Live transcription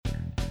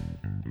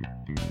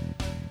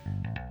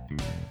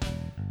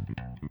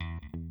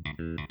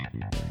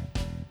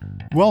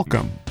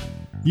Welcome.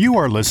 You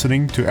are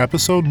listening to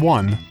episode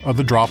 1 of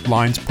the Drop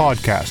Lines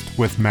podcast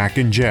with Mac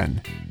and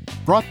Jen,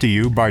 brought to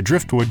you by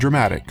Driftwood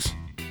Dramatics.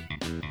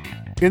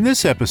 In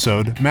this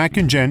episode, Mac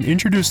and Jen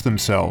introduce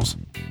themselves,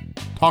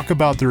 talk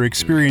about their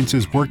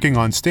experiences working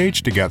on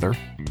stage together,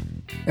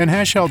 and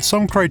hash out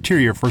some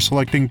criteria for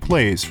selecting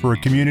plays for a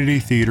community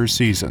theater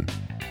season.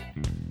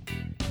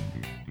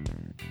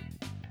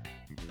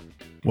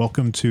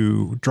 Welcome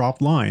to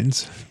Drop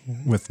Lines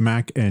with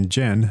Mac and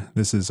Jen.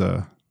 This is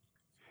a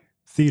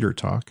theater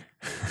talk.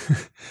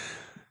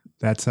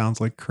 That sounds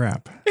like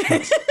crap.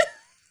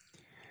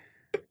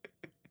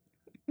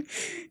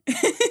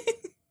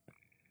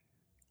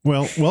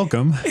 Well,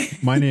 welcome.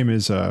 My name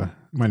is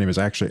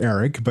actually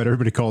Eric, but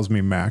everybody calls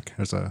me Mac.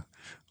 There's a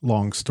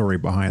long story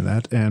behind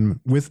that. And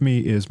with me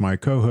is my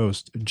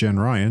co-host, Jen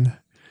Ryan.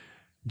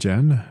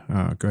 Jen,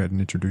 go ahead and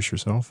introduce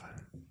yourself.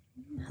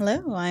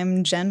 Hello,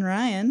 I'm Jen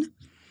Ryan.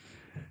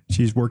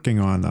 She's working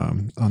on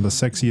the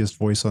sexiest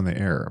voice on the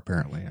air,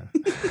 apparently.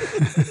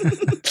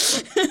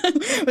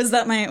 Was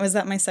that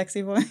my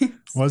sexy voice?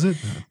 Was it?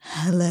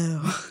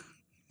 Hello.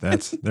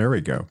 There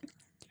we go.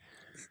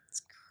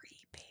 It's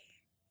creepy.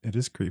 It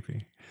is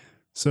creepy.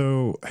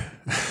 So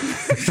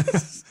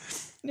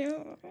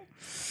No.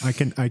 I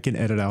can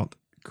edit out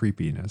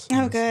creepiness.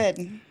 Oh,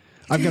 good.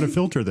 I've got a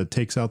filter that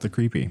takes out the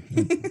creepy.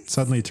 It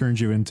suddenly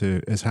turns you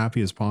into as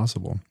happy as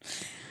possible.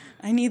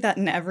 I need that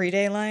in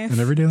everyday life. In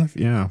everyday life?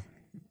 Yeah.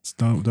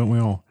 Don't we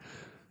all?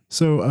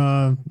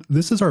 So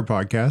this is our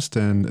podcast,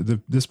 and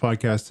this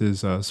podcast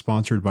is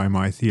sponsored by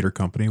my theater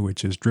company,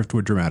 which is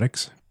Driftwood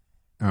Dramatics.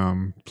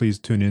 Please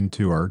tune in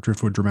to our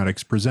Driftwood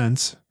Dramatics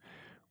Presents,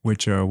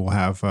 which will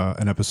have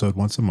an episode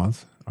once a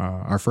month.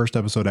 Our first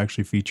episode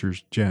actually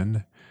features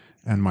Jen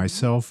and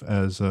myself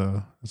as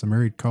a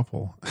married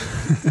couple,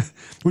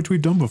 which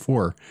we've done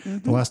before. Mm-hmm.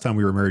 The last time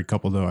we were a married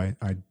couple, though,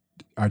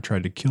 I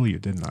tried to kill you,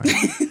 didn't I?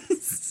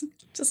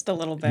 Just a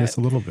little bit. Yes,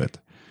 a little bit.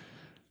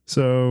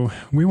 So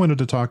we wanted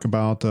to talk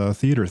about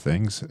theater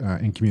things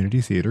in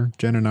community theater.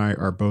 Jen and I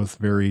are both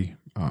very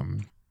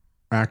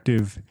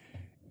active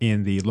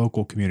in the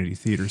local community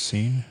theater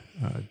scene.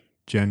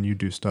 Jen, you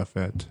do stuff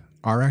at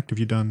RACT. Have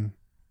you done?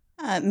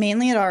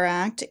 Mainly at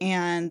RACT,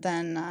 and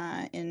then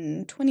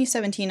in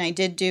 2017 I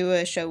did do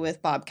a show with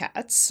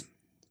Bobcats.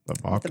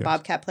 The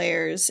Bobcat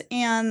Players,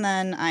 and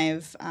then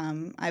I've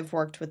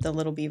worked with the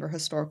Little Beaver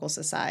Historical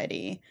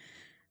Society,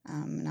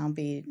 and I'll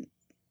be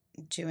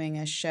doing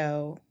a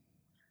show.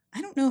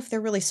 I don't know if they're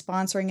really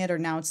sponsoring it or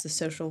now it's the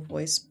Social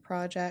Voice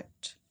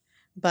Project,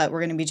 but we're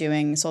going to be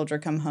doing Soldier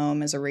Come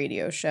Home as a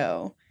radio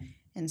show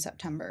in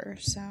September.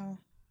 So,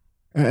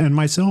 and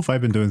myself,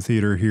 I've been doing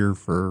theater here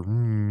for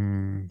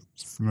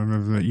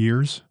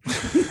years.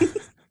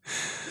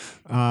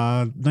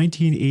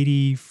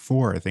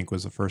 1984, I think,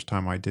 was the first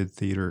time I did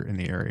theater in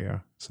the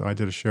area. So I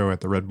did a show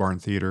at the Red Barn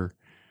Theater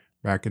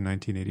back in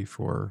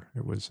 1984.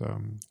 It was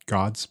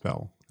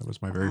Godspell. That was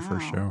my very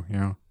first show.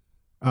 Yeah.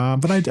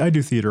 But I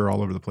do theater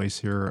all over the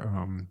place here,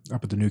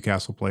 up at the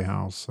Newcastle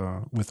Playhouse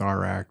with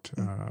RACT,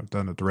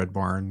 done at the Red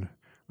Barn.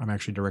 I'm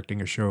actually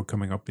directing a show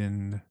coming up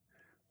in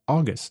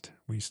August.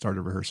 We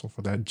started rehearsal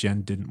for that.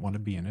 Jen didn't want to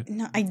be in it.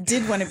 No, I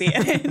did want to be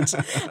in it.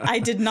 I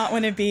did not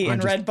want to be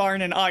in Red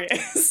Barn in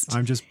August.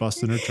 I'm just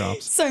busting her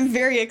chops. So I'm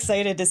very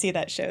excited to see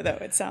that show, though.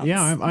 It sounds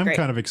I'm great.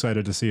 kind of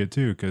excited to see it,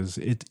 too, because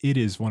it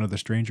is one of the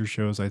stranger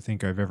shows I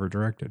think I've ever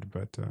directed.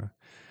 But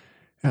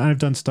and I've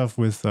done stuff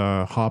with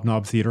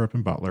Hobnob Theater up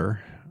in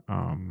Butler.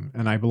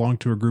 And I belong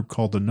to a group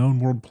called the Known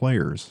World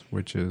Players,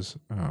 which is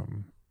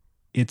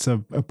it's a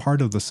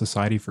part of the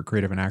Society for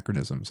Creative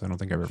Anachronisms. I don't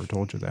think I've ever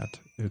told you that.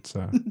 It's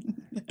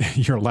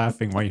you're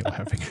laughing. Why are you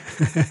laughing?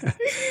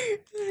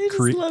 I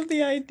just love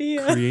the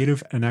idea.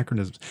 Creative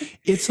Anachronisms.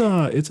 It's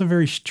a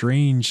very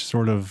strange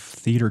sort of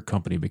theater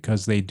company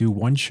because they do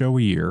one show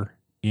a year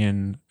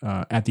in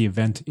at the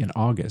event in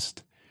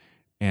August,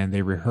 and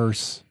they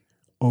rehearse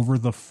over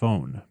the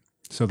phone.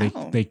 So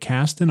they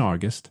cast in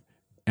August.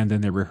 And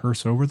then they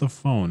rehearse over the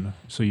phone.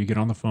 So you get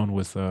on the phone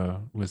with the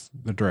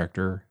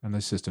director and the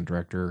assistant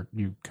director.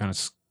 You kind of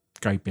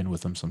Skype in with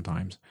them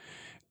sometimes.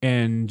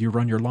 And you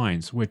run your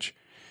lines, which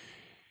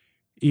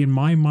in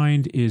my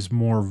mind is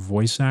more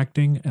voice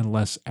acting and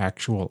less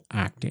actual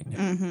acting.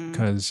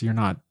 Because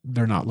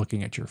they're not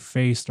looking at your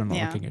face. They're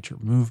not looking at your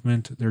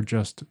movement. They're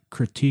just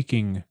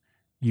critiquing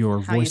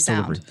your How voice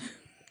delivery.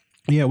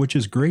 Yeah, which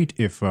is great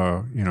if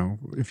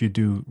you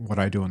do what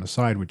I do on the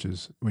side, which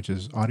is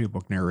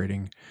audiobook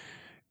narrating.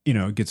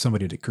 Get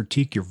somebody to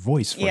critique your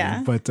voice for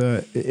you. But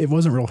it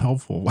wasn't real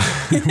helpful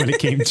when it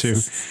came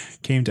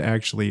to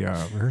actually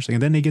rehearsing.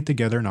 And then they get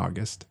together in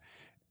August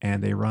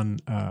and they run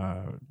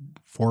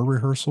 4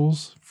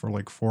 rehearsals for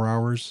like 4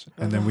 hours.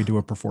 And then we do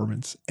a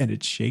performance and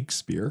it's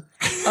Shakespeare.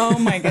 Oh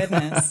my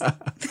goodness.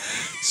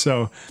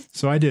 So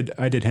I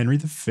did Henry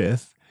V.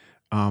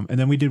 And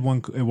then we did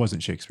one, it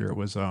wasn't Shakespeare. It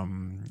was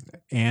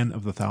Anne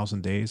of the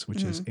Thousand Days,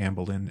 which is Anne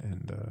Boleyn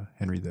and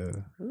Henry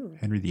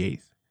VIII.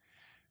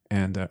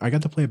 And I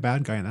got to play a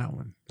bad guy in that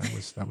one.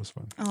 That was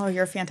fun. Oh,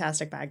 you're a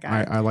fantastic bad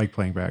guy. I like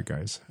playing bad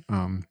guys.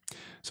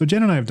 So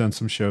Jen and I have done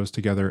some shows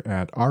together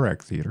at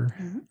RX Theater.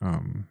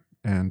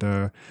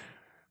 And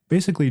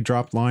basically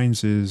Dropped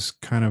Lines is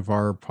kind of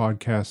our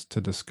podcast to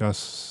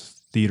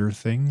discuss theater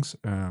things.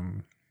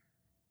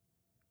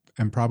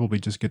 And probably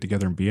just get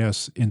together and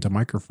BS into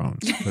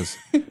microphones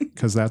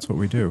because that's what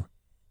we do.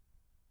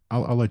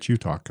 I'll let you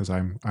talk because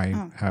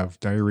I have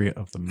diarrhea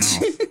of the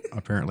mouth,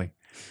 apparently.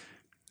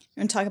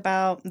 You want to talk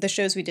about the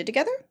shows we did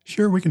together?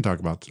 Sure, we can talk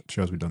about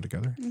shows we've done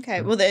together. Okay.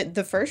 Sure. Well,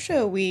 the first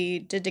show we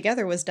did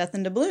together was Death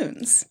in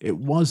Doubloons. It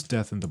was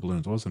Death in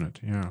Doubloons, wasn't it?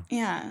 Yeah.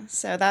 Yeah.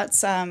 So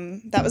that's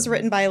that was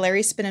written by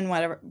Larry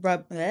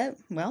Spinnenweber.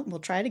 Well, we'll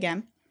try it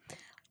again.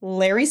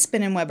 Larry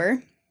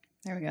Spinnenweber.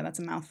 There we go. That's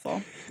a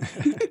mouthful.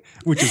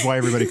 Which is why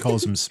everybody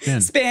calls him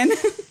Spin. Spin.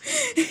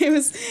 It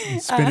was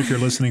Spin. If you're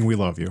listening, we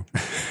love you.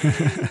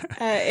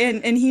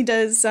 And he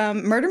does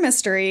murder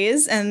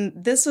mysteries,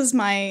 and it was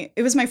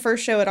my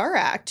first show at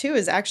RAC too. It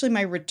was actually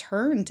my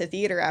return to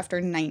theater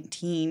after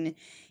 19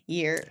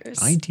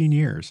 years. 19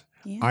 years.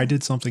 Yeah. I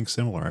did something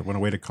similar. I went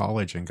away to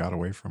college and got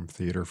away from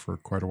theater for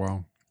quite a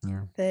while.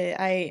 Yeah.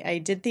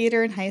 I did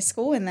theater in high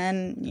school, and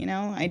then,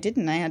 I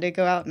didn't. I had to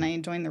go out and I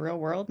joined the real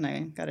world, and I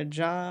got a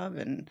job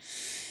and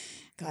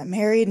got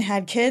married and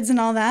had kids and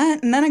all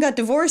that. And then I got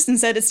divorced and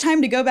said, it's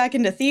time to go back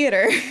into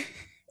theater.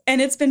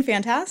 And it's been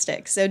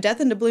fantastic. So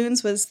Death in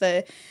Doubloons was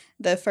the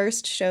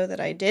first show that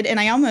I did. And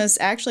I almost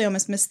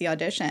missed the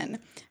audition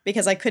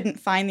because I couldn't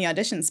find the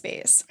audition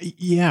space.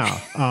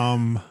 Yeah.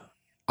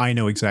 I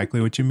know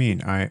exactly what you mean.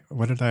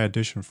 What did I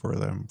audition for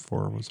them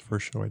for? Was the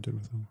first show I did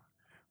with them.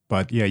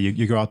 But yeah,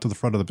 you go out to the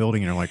front of the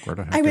building and you're like, where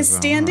the heck I was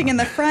standing in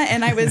the front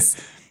and I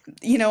was,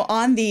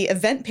 on the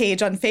event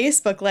page on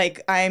Facebook,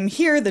 like, I'm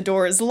here, the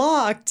door is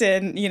locked.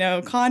 And,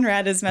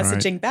 Conrad is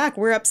messaging back,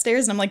 we're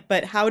upstairs. And I'm like,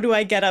 but how do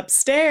I get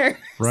upstairs?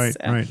 Right,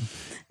 so, right.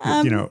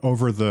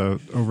 Over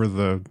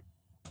the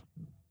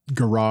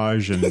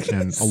garage and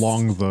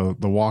along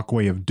the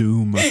walkway of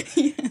doom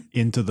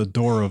into the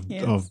door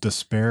of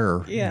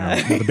despair.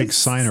 Yeah. With a big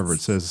sign over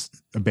it says,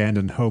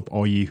 abandon hope,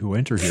 all ye who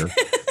enter here.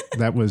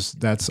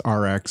 That's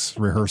RX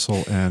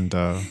rehearsal and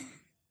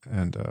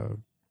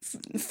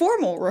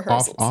formal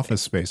rehearsal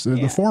office space.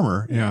 The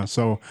former, yeah.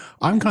 So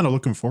I'm kind of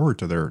looking forward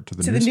to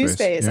the new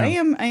space.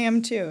 Yeah. I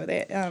am too.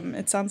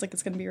 It sounds like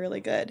it's going to be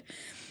really good.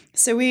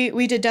 So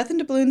we did Death in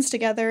Doubloons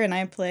together, and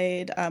I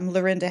played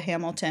Lorinda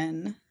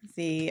Hamilton,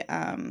 the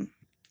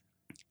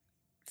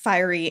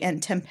fiery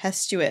and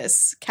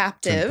tempestuous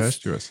captive.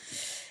 Tempestuous.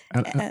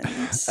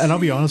 And I'll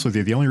be honest with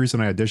you, the only reason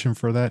I auditioned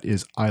for that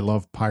is I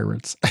love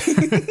pirates.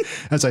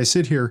 As I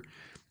sit here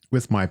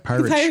with my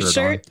pirate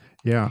shirt on.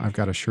 Yeah, I've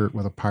got a shirt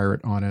with a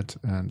pirate on it.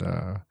 And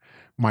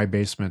my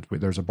basement,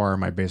 there's a bar in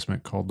my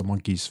basement called the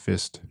Monkey's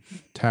Fist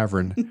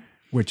Tavern,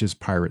 which is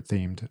pirate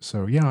themed.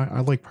 So yeah, I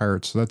like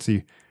pirates. So that's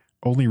the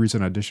only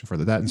reason I auditioned for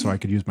that. And so I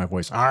could use my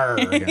voice. Arr,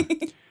 again.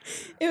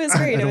 It was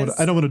great.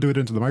 I don't want to do it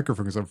into the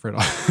microphone because I'm afraid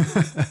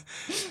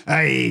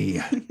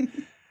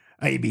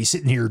I be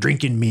sitting here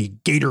drinking me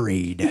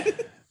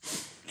Gatorade.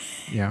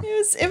 Yeah.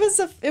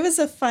 It was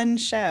a fun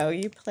show.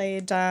 You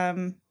played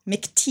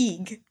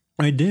McTeague.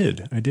 I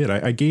did.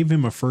 I gave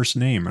him a first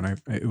name, and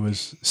it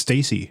was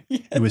Stacy.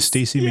 Yes, it was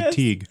Stacy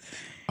McTeague,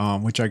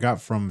 which I got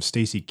from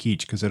Stacy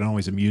Keach because it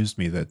always amused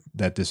me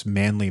that this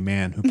manly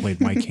man who played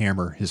Mike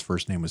Hammer, his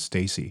first name was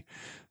Stacy.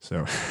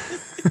 So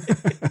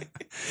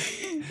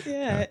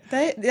yeah,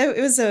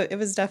 it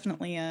was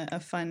definitely a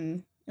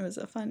fun. It was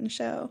a fun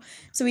show.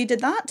 So we did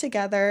that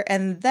together.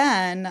 And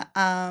then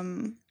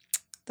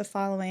the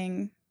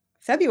following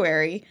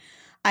February,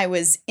 I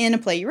was in a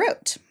play you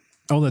wrote.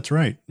 Oh, that's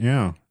right.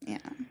 Yeah.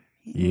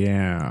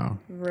 Yeah.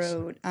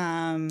 Wrote.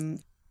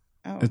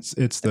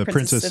 It's the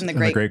Princess and the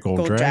Great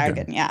Gold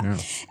Dragon. Yeah.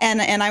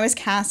 And I was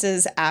cast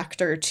as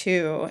actor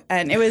too.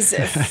 And it was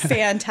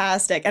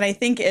fantastic. And I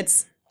think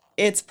it's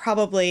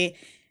probably,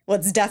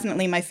 it's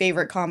definitely my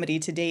favorite comedy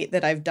to date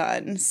that I've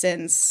done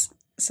since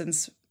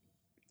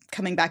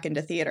coming back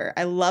into theater.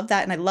 I love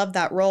that, and I love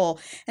that role.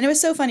 And it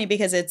was so funny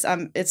because it's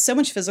so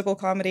much physical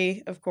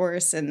comedy, of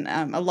course, and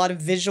a lot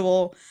of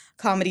visual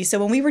comedy. So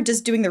when we were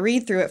just doing the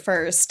read through at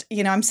first,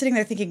 I'm sitting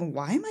there thinking,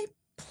 why am I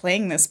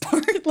playing this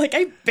part? Like,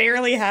 I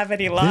barely have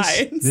any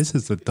lines. This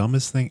is the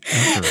dumbest thing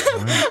ever.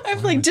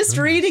 I'm like just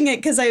reading it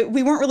because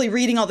we weren't really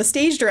reading all the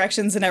stage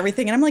directions and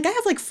everything. And I'm like, I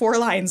have like 4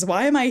 lines.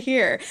 Why am I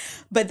here?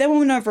 But then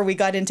whenever we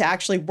got into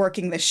actually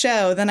working the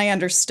show, then I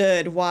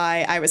understood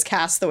why I was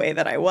cast the way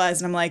that I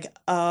was. And I'm like,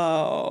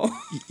 oh.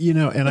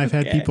 And I've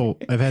had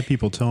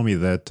people tell me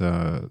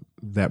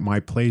that my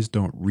plays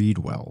don't read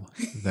well.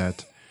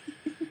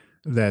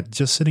 That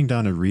just sitting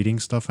down and reading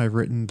stuff I've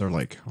written, they're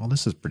like, oh,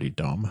 this is pretty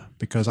dumb,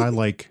 because I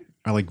like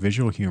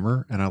visual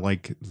humor, and I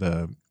like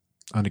the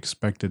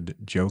unexpected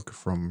joke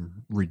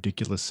from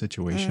ridiculous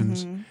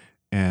situations. Mm-hmm.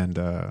 And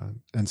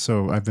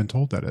so I've been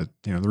told that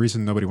the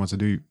reason nobody wants to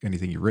do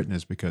anything you've written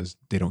is because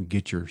they don't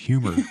get your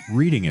humor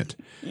reading it.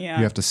 Yeah.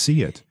 You have to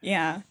see it.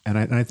 Yeah. And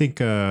I think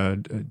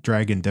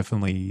Dragon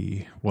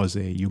definitely was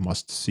a you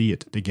must see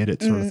it to get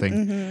it sort of thing.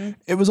 Mm-hmm.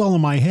 It was all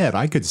in my head.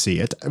 I could see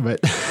it, but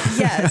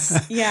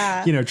yes,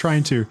 yeah.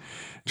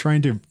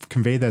 Trying to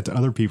convey that to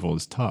other people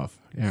is tough.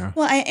 Yeah.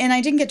 Well,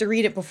 I didn't get to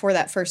read it before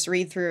that first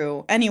read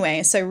through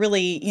anyway. So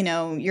really,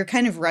 you're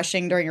kind of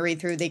rushing during a read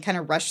through. They kind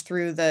of rush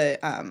through the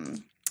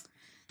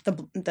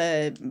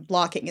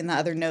blocking and the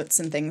other notes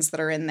and things that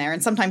are in there.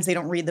 And sometimes they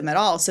don't read them at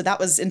all. So that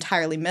was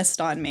entirely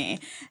missed on me.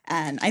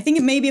 And I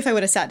think maybe if I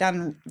would have sat down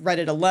and read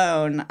it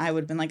alone, I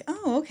would have been like,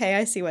 oh, okay,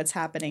 I see what's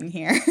happening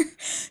here.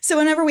 So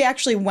whenever we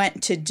actually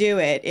went to do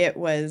it, it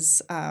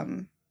was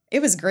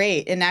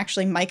great. And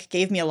actually Mike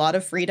gave me a lot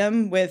of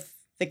freedom with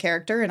the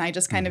character, and I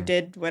just kind of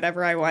did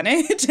whatever I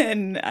wanted.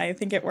 And I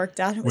think it worked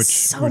out. It was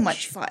so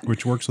much fun.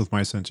 Which works with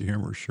my sense of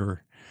humor,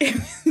 sure.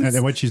 And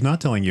then what she's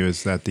not telling you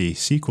is that the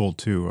sequel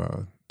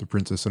to The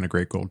Princess and a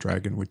Great Gold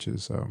Dragon, which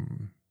is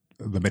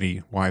The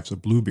Many Wives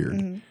of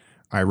Bluebeard,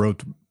 I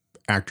wrote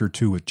Actor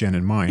 2 with Jen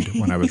in mind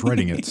when I was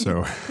writing it.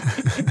 So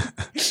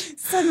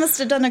Son must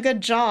have done a good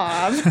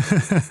job.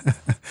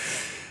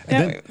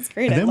 It was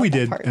great.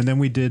 And then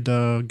we did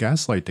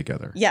Gaslight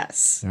together.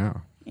 Yes. Yeah.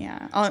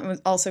 Yeah. It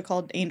was also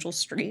called Angel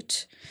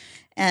Street.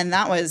 And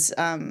that was,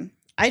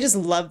 I just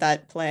love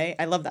that play.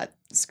 I love that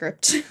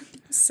script.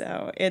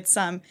 So it's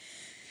a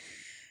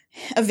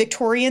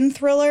Victorian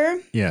thriller.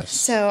 Yes.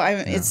 So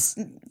it's,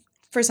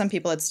 for some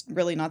people, it's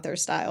really not their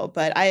style,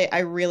 but I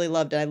really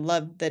loved it. I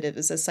loved that it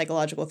was a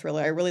psychological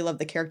thriller. I really loved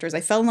the characters. I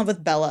fell in love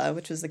with Bella,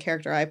 which was the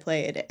character I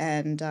played.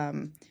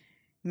 And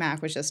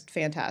Mac was just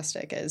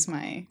fantastic as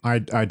my...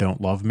 I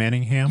don't love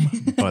Manningham,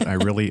 but I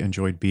really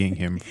enjoyed being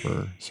him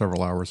for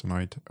several hours a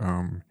night.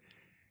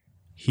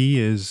 He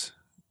is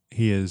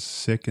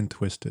sick and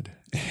twisted.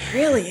 He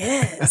really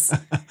is.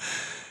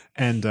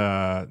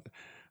 And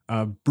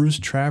Bruce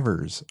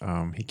Travers,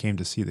 he came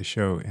to see the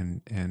show,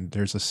 and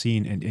there's a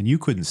scene, and you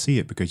couldn't see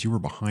it because you were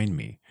behind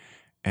me.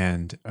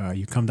 And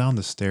you come down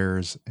the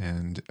stairs,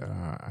 and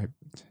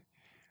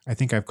I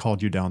think I've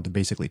called you down to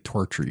basically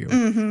torture you.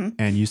 Mm-hmm.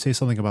 And you say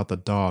something about the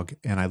dog,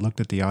 and I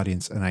looked at the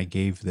audience and I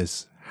gave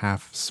this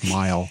half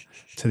smile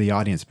to the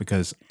audience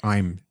because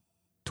I'm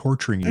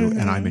torturing you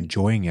and I'm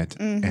enjoying it.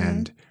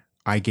 And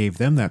I gave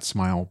them that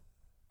smile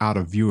out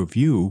of view of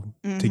you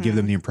to give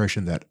them the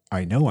impression that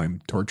I know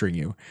I'm torturing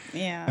you.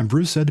 Yeah. And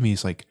Bruce said to me,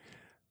 he's like,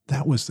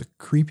 that was the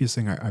creepiest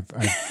thing I've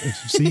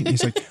seen.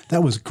 He's like,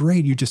 that was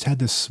great. You just had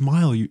this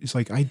smile. It's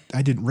like, I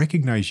didn't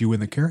recognize you in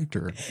the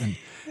character.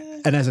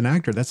 And as an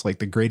actor, that's like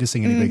the greatest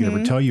thing anybody could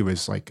ever tell you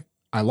is like,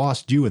 I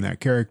lost you in that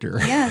character.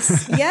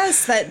 Yes,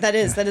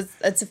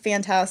 that's a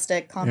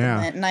fantastic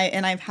compliment. Yeah.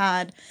 And I've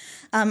had,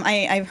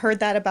 I've heard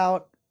that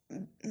about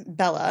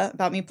Bella,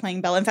 about me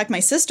playing Bella. In fact,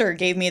 my sister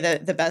gave me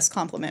the best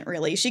compliment,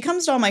 really. She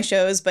comes to all my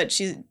shows, but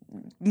she's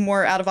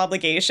more out of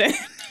obligation.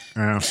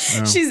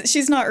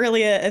 She's not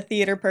really a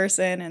theater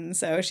person, and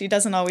so she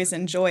doesn't always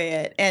enjoy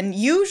it. And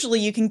usually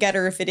you can get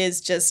her if it is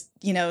just,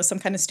 some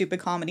kind of stupid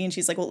comedy, and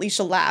she's like, well, at least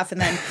she'll laugh,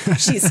 and then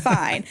she's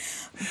fine.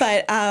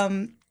 But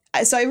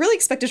so I really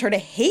expected her to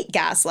hate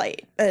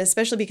Gaslight,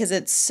 especially because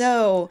it's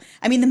so,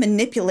 the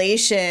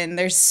manipulation,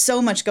 there's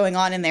so much going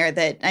on in there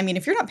that,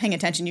 if you're not paying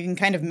attention, you can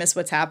kind of miss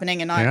what's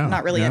happening and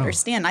not really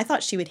understand. I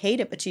thought she would hate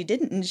it, but she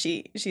didn't. And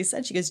she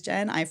said, she goes,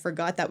 Jen, I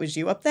forgot that was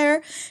you up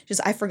there. She goes,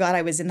 I forgot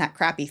I was in that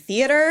crappy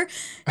theater.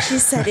 She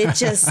said,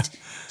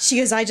 she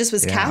goes, I just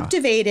was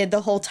captivated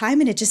the whole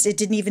time. And it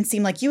didn't even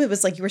seem like you. It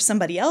was like you were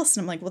somebody else.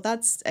 And I'm like, well,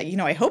 that's,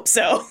 I hope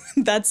so.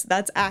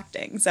 that's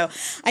acting. So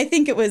I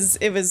think it was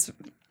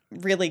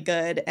really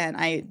good, and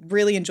I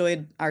really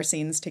enjoyed our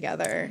scenes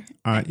together.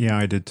 Yeah,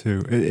 I did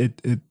too.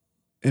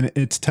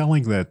 It's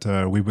telling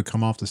that we would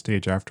come off the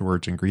stage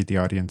afterwards and greet the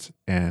audience,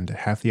 and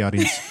half the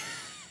audience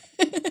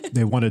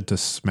they wanted to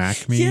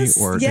smack me,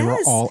 or they were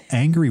all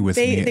angry with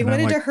me. They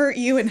wanted to hurt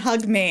you and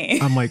hug me.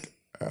 I'm like,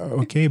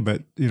 okay,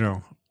 but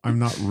I'm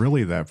not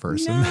really that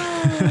person.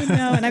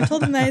 No. And I've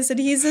told him that. I said,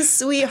 he's a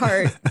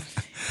sweetheart.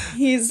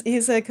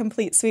 He's a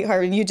complete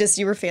sweetheart. And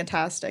you were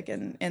fantastic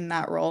in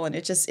that role. And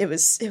it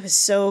was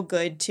so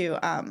good to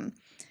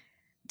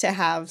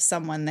have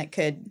someone that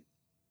could,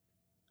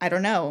 I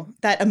don't know,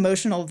 that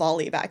emotional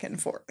volley back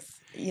and forth.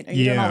 You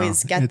don't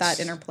always get that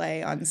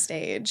interplay on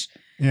stage.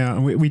 Yeah,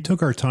 and we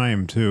took our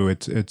time too.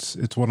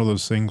 It's one of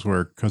those things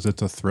where, because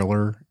it's a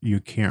thriller, you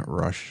can't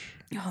rush.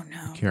 Oh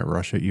no. You can't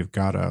rush it. You've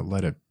got to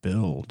let it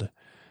build.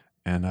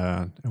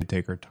 And we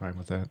take our time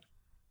with that.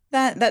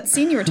 That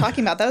scene you were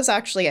talking about, that was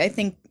actually, I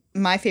think,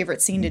 my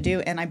favorite scene to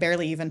do, and I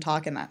barely even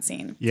talk in that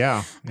scene.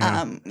 Yeah.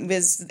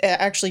 Was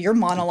actually you're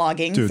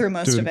monologuing through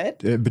most of it.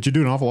 But you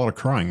do an awful lot of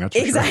crying. That's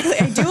for exactly.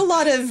 Sure. I do a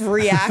lot of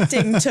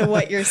reacting to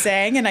what you're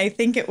saying, and I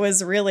think it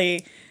was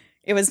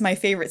my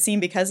favorite scene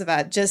because of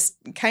that. Just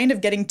kind of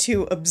getting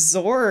to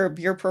absorb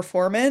your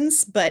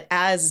performance, but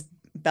as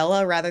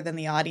Bella rather than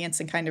the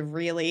audience, and kind of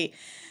really,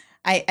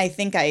 I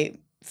think I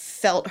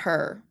felt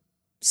her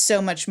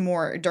so much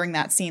more during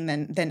that scene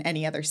than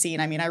any other scene.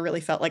 I mean, I really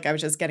felt like I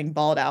was just getting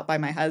bawled out by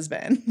my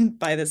husband,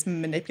 by this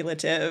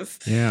manipulative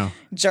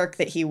jerk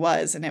that he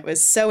was. And it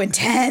was so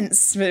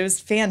intense. It was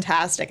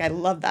fantastic. I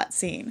love that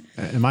scene.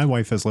 And my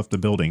wife has left the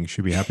building.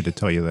 She'd be happy to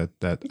tell you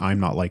that I'm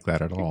not like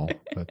that at all.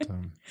 But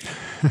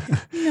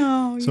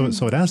no.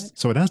 So it has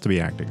to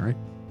be acting, right?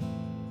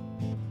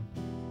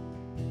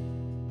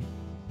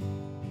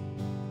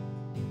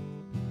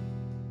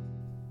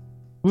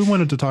 We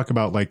wanted to talk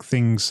about like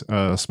things,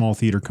 small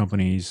theater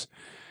companies,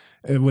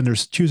 when they're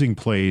choosing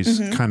plays,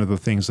 kind of the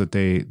things that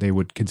they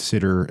would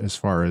consider as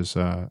far as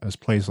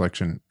play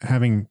selection.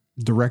 Having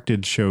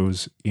directed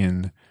shows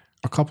in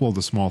a couple of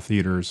the small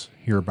theaters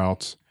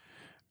hereabouts,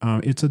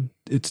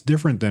 it's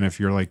different than if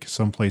you're like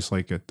someplace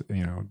like at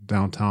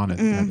downtown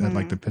at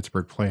like the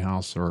Pittsburgh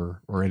Playhouse or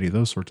any of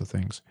those sorts of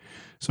things.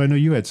 So I know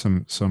you had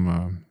some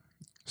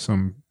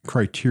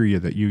criteria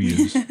that you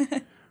use.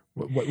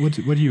 What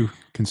do you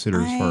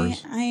consider as far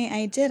as?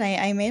 I did.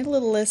 I made a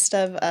little list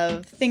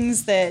of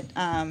things that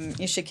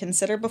you should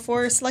consider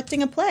before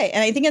selecting a play.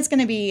 And I think it's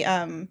going to be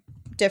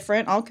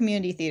different. All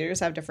community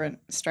theaters have different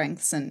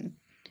strengths and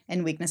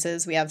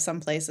weaknesses. We have some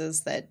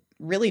places that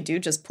really do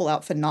just pull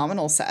out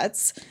phenomenal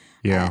sets.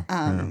 Yeah.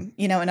 And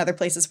other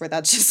places where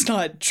that's just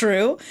not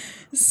true.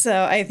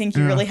 So I think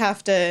you really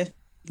have to.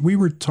 We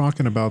were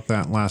talking about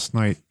that last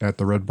night at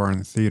the Red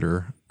Barn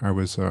Theater.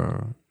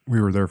 We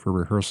were there for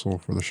rehearsal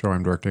for the show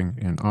I'm directing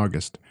in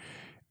August.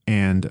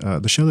 And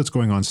the show that's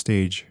going on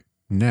stage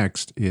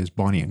next is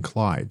Bonnie and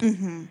Clyde.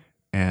 Mm-hmm.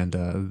 And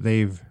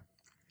they've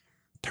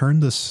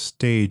turned the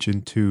stage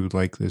into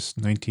like this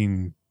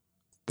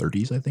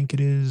 1930s, I think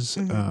it is.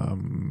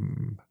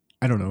 Mm-hmm.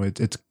 I don't know.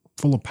 It's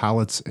full of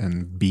pallets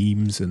and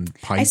beams and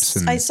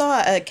pipes. I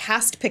saw a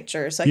cast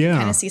picture, so I could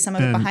kind of see some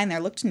of it behind there.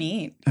 It looked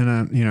neat. And,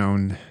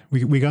 and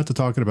we got to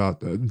talking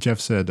about, Jeff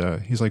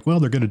said, he's like, well,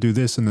 they're going to do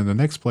this. And then the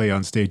next play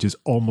on stage is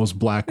almost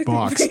black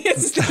box.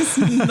 There's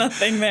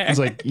nothing there. I was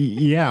like,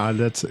 yeah,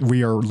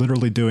 we are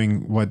literally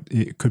doing what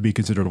it could be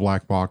considered a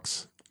black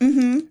box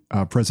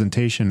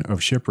presentation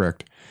of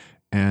Shipwrecked.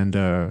 And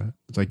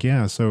it's like,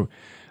 yeah. So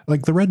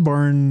like the Red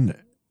Barn,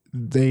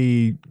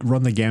 they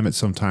run the gamut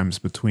sometimes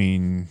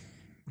between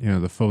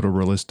the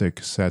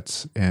photorealistic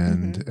sets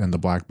and the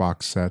black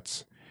box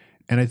sets.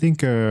 And I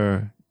think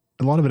a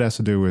lot of it has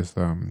to do with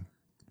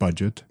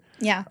budget.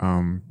 Yeah.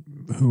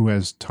 Who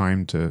has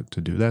time to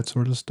do that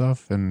sort of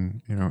stuff?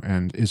 And,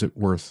 and is it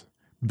worth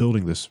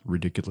building this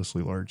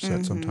ridiculously large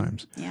set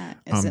sometimes? Yeah.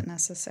 Is it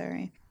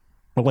necessary?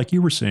 But like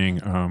you were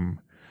saying,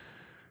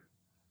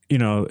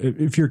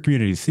 if you're a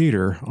community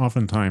theater,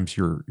 oftentimes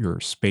your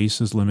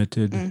space is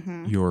limited,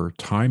 your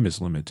time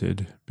is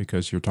limited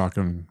because you're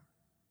talking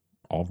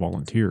all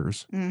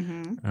volunteers.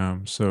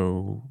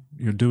 So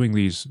doing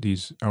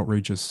these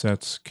outrageous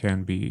sets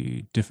can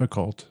be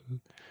difficult.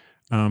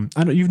 I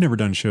know you've never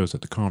done shows at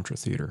the Comtra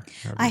Theater.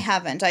 I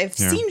haven't. I've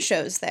seen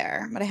shows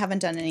there, but I haven't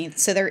done any.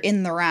 So they're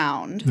in the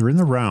round. They're in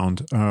the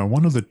round.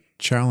 One of the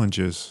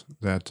challenges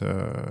that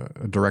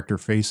a director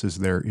faces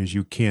there is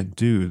you can't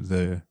do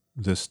the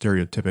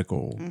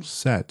stereotypical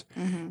set.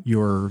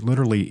 You're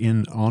literally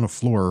on a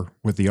floor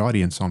with the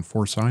audience on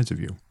four sides of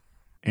you.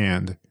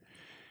 And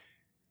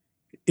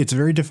it's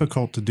very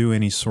difficult to do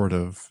any sort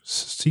of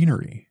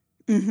scenery.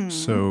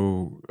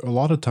 So a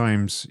lot of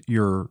times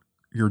you're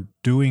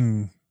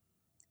doing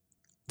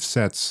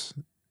sets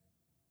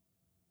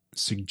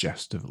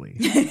suggestively,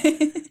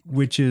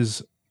 which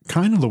is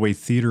kind of the way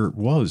theater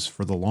was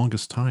for the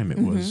longest time. It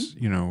was,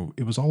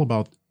 it was all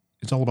about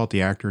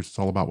the actors. It's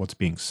all about what's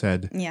being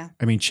said. Yeah.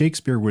 I mean,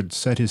 Shakespeare would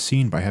set his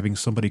scene by having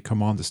somebody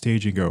come on the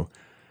stage and go,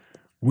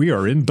 "We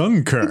are in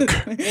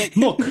Dunkirk.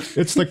 Look,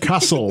 it's the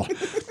castle."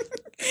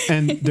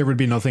 And there would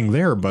be nothing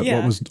there but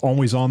what was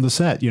always on the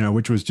set,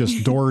 which was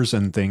just doors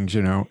and things,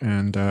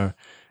 and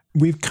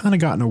we've kind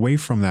of gotten away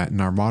from that in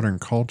our modern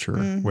culture,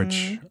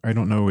 which I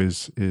don't know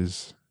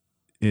is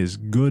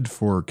good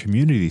for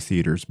community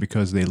theaters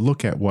because they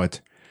look at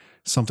what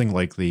something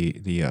like the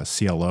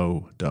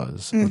CLO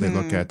does, or they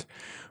look at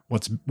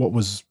what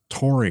was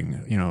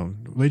touring.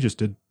 They just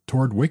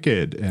toured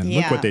Wicked, and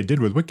look what they did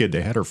with Wicked.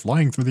 They had her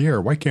flying through the air.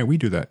 Why can't we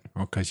do that?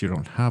 Well, because you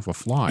don't have a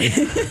fly.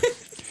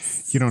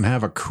 You don't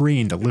have a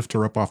crane to lift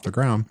her up off the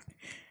ground.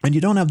 And you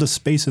don't have the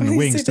space in the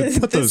wings to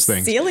put those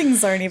things. The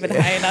ceilings aren't even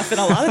high enough in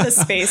a lot of the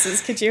spaces.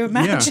 Could you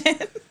imagine?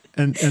 Yeah.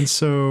 And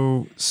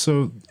so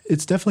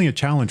it's definitely a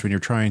challenge when you're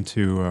trying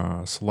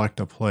to select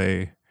a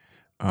play,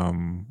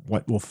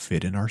 what will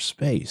fit in our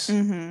space.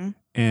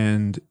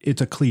 And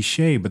it's a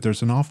cliche, but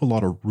there's an awful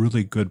lot of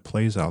really good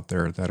plays out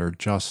there that are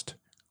just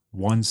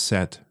one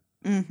set,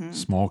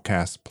 small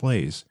cast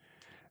plays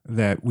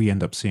that we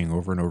end up seeing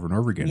over and over and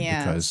over again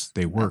because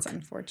they work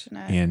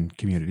in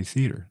community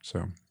theater.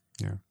 So,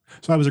 yeah.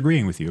 So I was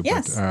agreeing with you,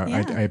 but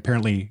I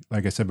apparently,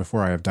 like I said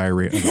before, I have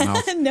diarrhea in the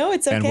mouth. No,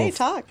 it's okay.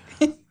 Talk.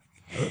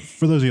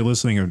 For those of you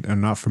listening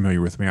and not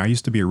familiar with me, I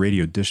used to be a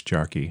radio disc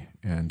jockey,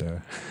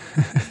 and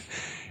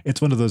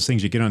it's one of those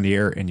things you get on the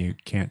air and you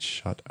can't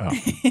shut up.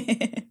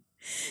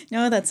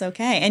 No, that's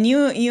okay. And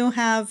you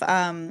have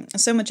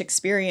so much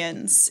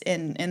experience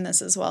in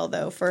this as well,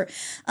 though, for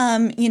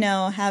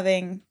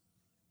having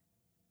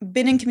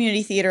been in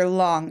community theater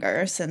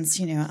longer since,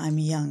 I'm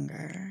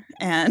younger.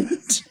 And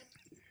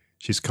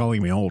she's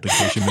calling me old in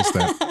case you missed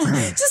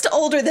that. Just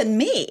older than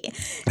me.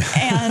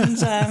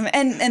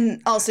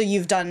 And also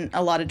you've done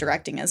a lot of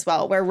directing as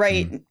well, where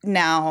right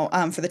now,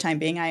 for the time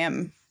being, I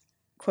am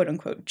quote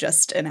unquote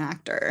just an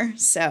actor.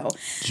 So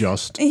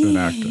just an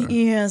actor.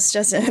 Yes,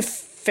 just a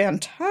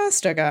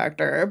fantastic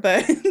actor,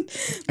 but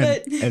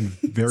and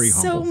very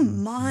so humble.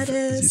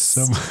 modest.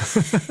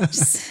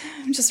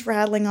 I'm just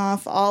rattling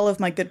off all of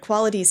my good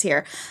qualities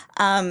here.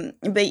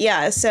 But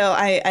yeah, so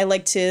I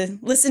like to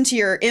listen to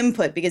your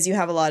input because you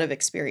have a lot of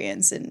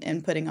experience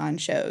in putting on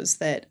shows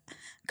that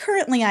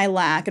currently I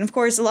lack. And of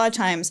course, a lot of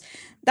times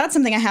that's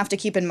something I have to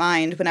keep in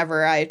mind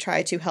whenever I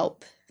try to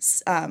help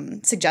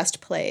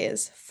suggest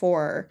plays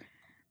for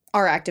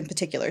our act in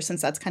particular,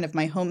 since that's kind of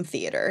my home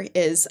theater,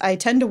 is I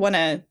tend to want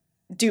to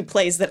do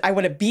plays that I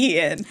want to be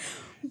in.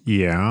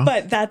 Yeah.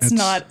 But that's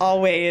not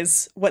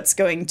always what's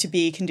going to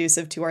be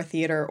conducive to our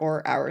theater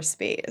or our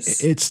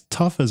space. It's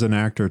tough as an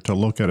actor to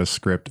look at a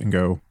script and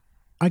go,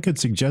 I could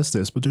suggest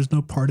this, but there's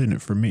no part in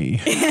it for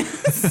me.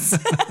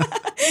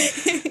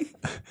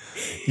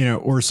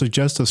 Or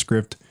suggest a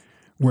script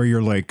where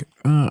you're like,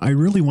 I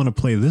really want to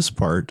play this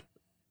part,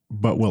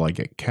 but will I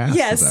get cast for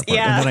that part?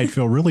 Yeah. And then I'd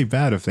feel really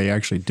bad if they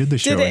actually did the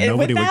show and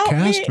nobody would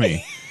cast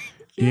me.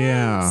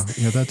 Yes.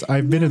 Yeah,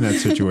 I've been in that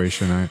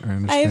situation. I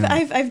understand.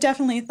 I've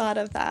definitely thought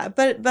of that,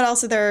 but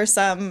also there are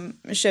some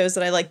shows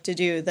that I like to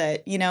do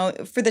that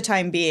for the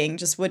time being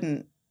just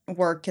wouldn't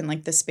work in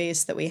like the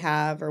space that we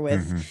have or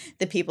with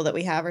the people that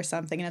we have or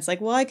something. And it's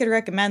like, well, I could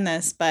recommend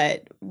this,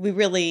 but we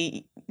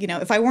really,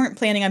 if I weren't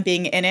planning on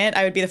being in it,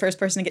 I would be the first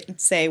person to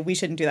say we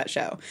shouldn't do that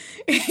show.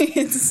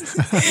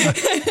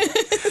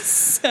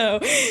 So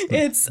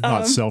it's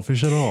not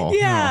selfish at all.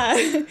 Yeah.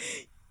 No.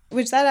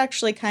 Which that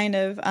actually kind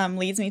of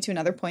leads me to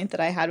another point that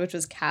I had, which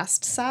was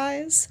cast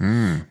size.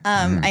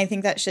 I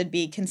think that should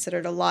be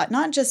considered a lot,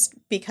 not just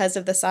because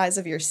of the size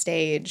of your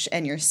stage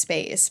and your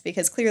space,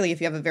 because clearly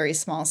if you have a very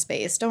small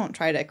space, don't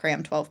try to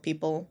cram 12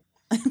 people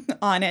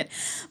on it.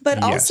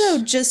 But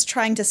also just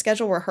trying to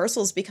schedule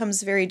rehearsals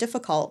becomes very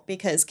difficult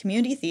because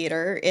community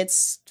theater,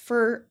 it's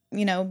for,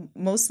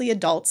 mostly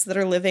adults that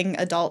are living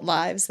adult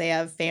lives. They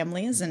have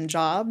families and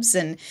jobs,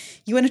 and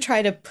you want to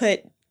try to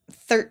put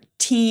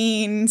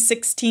 13,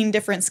 16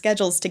 different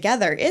schedules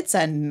together. It's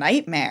a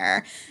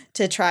nightmare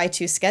to try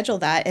to schedule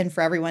that and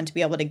for everyone to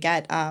be able to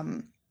get,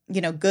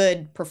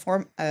 good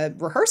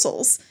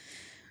rehearsals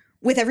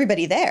with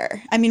everybody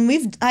there. I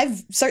mean,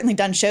 I've certainly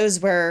done shows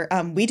where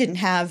we didn't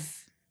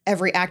have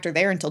every actor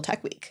there until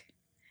Tech Week.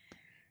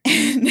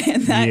 and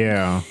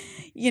that,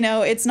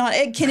 it's not,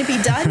 can it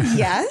be done?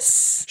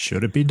 Yes.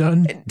 Should it be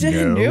done?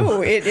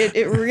 No,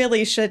 it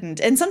really shouldn't.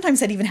 And sometimes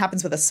that even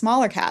happens with a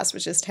smaller cast,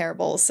 which is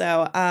terrible.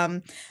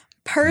 So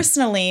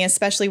personally,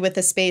 especially with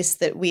the space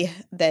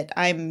that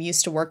I'm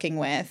used to working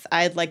with,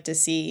 I'd like to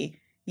see,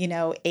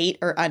 8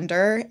 or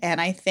under. And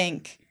I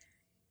think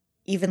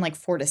even like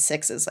 4 to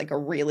 6 is like a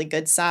really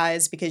good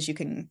size because you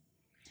can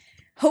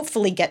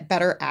hopefully get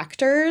better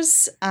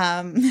actors.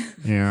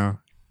 Yeah,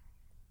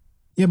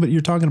 but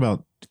you're talking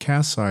about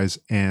cast size,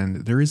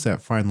 and there is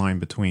that fine line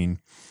between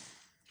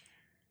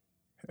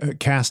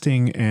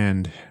casting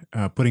and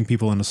putting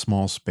people in a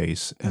small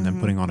space and then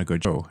putting on a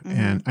good show.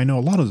 And I know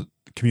a lot of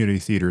community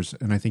theaters,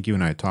 and I think you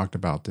and I had talked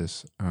about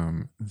this,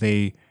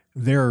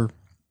 their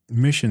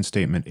mission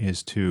statement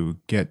is to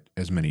get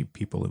as many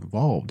people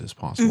involved as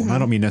possible. And I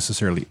don't mean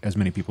necessarily as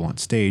many people on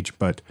stage,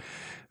 but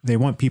they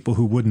want people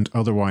who wouldn't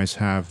otherwise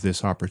have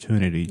this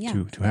opportunity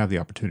to have the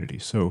opportunity.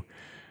 So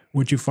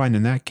what you find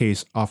in that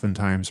case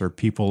oftentimes are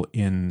people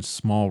in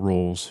small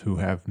roles who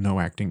have no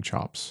acting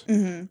chops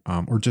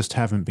or just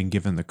haven't been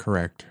given the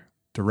correct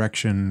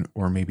direction,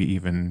 or maybe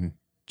even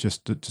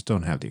just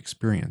don't have the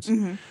experience.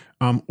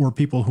 Or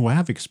people who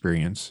have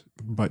experience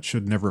but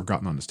should never have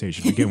gotten on the stage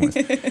to begin with,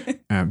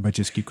 but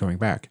just keep coming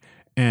back.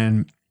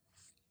 And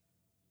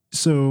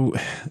so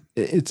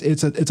it's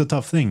a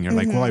tough thing. You're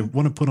like, well, I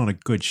want to put on a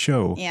good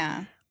show.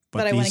 Yeah,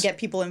 but I want to get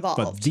people involved.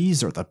 But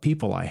these are the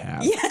people I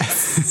have.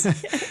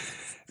 Yes.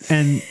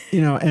 And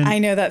I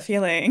know that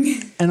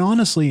feeling. And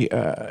honestly,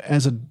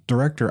 as a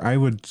director, I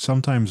would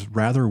sometimes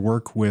rather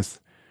work with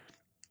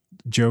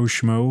Joe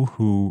Schmo,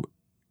 who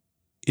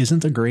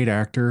isn't a great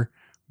actor,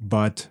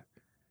 but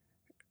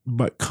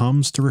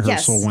comes to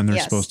rehearsal when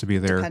they're supposed to be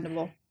there,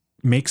 dependable,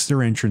 makes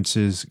their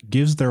entrances,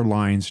 gives their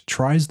lines,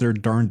 tries their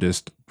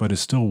darndest, but is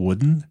still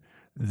wooden,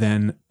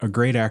 than a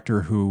great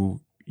actor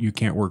who you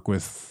can't work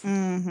with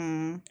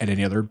at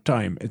any other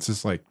time. It's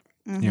just like,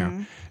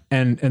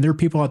 and there are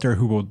people out there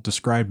who will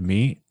describe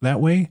me that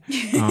way,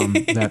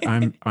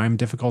 that I'm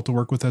difficult to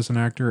work with as an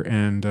actor,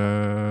 and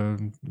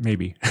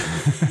maybe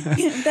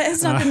that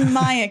has not been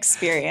my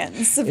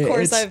experience. Of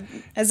course,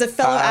 as a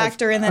fellow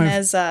actor, and then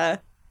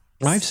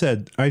I've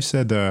said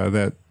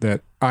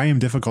that I am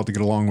difficult to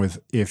get along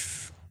with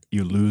if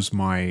you lose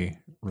my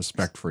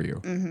respect for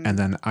you. And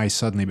then I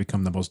suddenly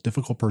become the most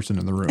difficult person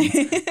in the room.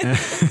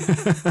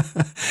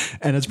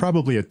 And it's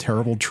probably a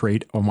terrible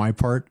trait on my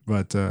part,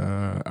 but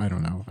I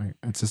don't know.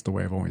 It's just the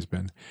way I've always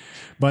been.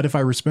 But if I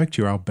respect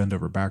you, I'll bend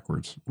over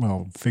backwards.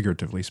 Well,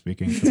 figuratively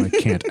speaking, because I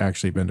can't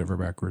actually bend over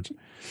backwards.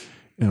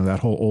 You know, that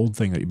whole old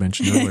thing that you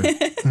mentioned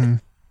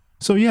earlier.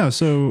 So yeah,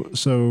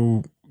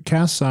 so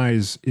cast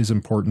size is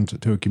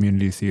important to a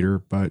community theater,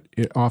 but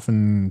it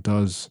often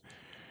does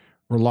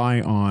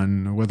rely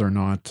on whether or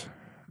not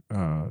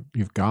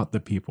you've got the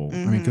people.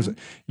 I mean, because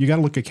you got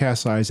to look at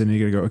cast size and you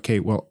got to go, okay,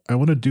 well, I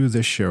want to do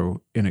this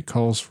show and it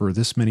calls for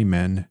this many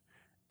men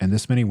and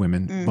this many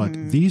women, but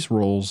these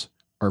roles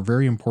are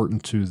very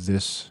important to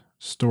this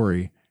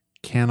story.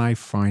 Can I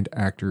find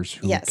actors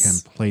who can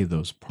play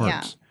those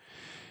parts?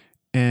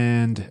 Yeah.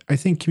 And I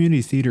think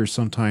community theaters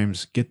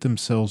sometimes get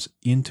themselves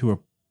into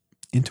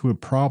a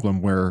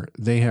problem where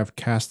they have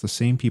cast the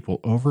same people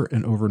over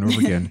and over and over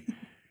again.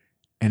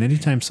 And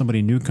anytime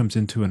somebody new comes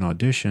into an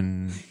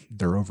audition,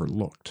 they're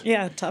overlooked.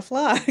 Yeah, tough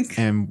luck.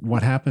 And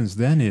what happens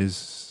then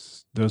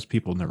is those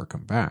people never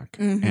come back.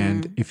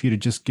 And if you'd have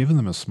just given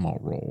them a small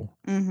role,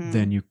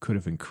 then you could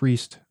have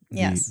increased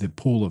the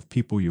pool of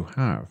people you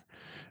have.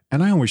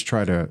 And I always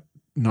try to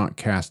not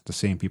cast the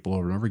same people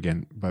over and over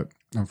again. But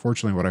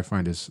unfortunately, what I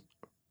find is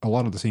a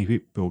lot of the same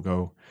people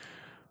go,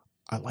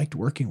 I liked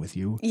working with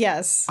you.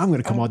 Yes. I'm going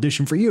to come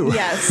audition for you.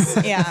 Yes.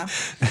 Yeah.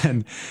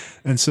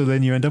 and so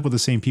then you end up with the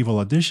same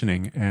people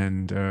auditioning,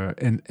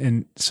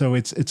 and so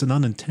it's an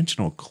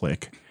unintentional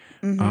click.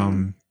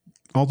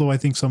 Although I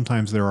think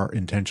sometimes there are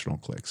intentional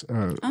clicks.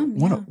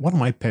 One of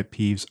my pet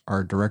peeves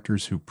are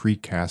directors who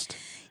precast.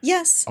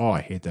 Yes. Oh,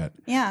 I hate that.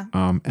 Yeah.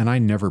 And I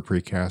never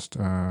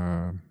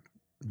precast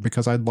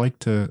because I'd like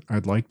to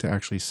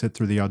actually sit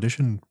through the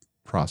audition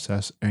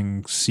process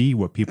and see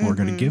what people are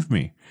going to give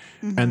me,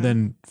 and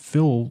then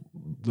fill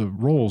the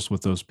roles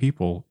with those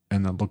people,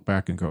 and then look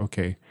back and go,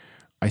 okay,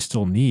 I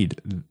still need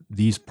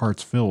these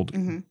parts filled.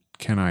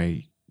 Can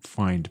I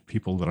find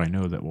people that I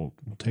know that will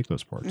take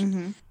those parts?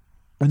 And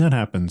that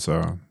happens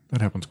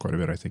quite a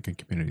bit, I think, in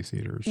community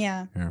theaters.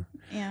 Yeah.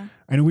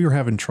 I know we were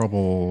having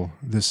trouble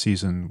this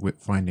season with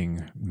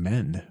finding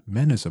men.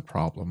 Men is a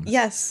problem.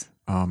 Yes.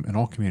 In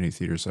all community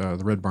theaters,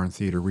 the Red Barn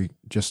Theater,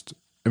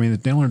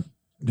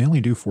 they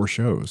only do 4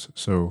 shows.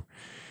 So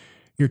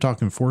you're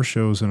talking 4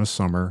 shows in a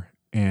summer,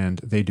 and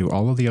they do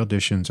all of the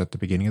auditions at the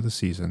beginning of the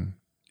season.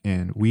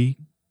 And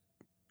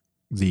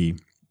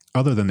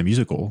other than the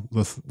musical,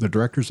 the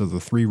directors of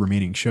the 3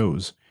 remaining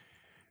shows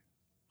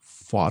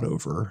fought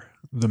over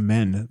the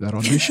men that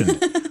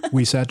auditioned.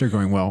 We sat there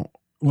going, well,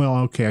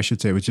 okay, I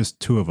should say it was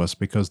just 2 of us,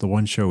 because the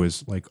one show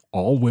is like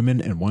all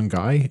women and one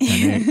guy,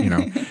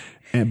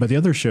 and but the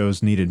other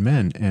shows needed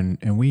men,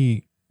 and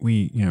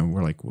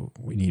we're like, well,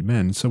 we need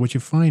men. So what you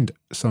find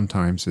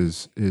sometimes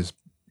is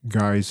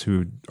guys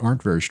who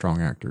aren't very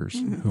strong actors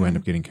who end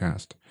up getting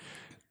cast.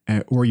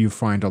 Or you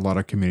find a lot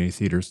of community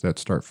theaters that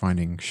start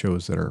finding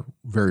shows that are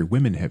very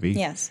women heavy.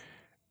 Yes.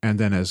 And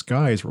then as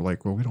guys, we're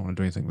like, well, we don't want to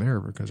do anything there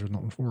because there's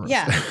nothing for us.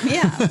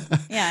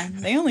 Yeah.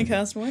 They only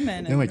cast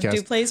women and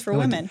do plays for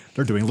women.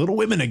 They're doing Little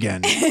Women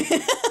again.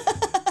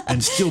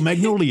 And Steel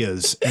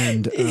Magnolias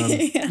and,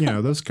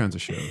 those kinds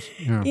of shows.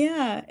 Yeah.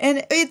 Yeah.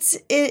 And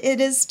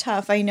it is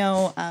tough. I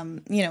know,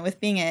 with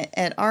being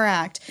at our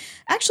act,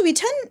 actually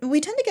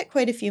we tend to get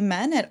quite a few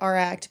men at our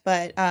act,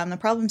 but the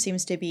problem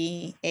seems to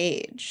be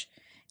age,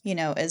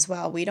 as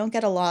well. We don't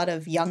get a lot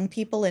of young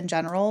people in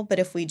general, but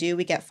if we do,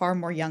 we get far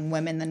more young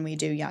women than we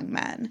do young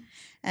men.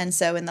 And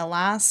so in the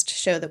last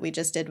show that we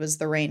just did was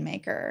The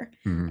Rainmaker,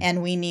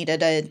 and we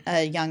needed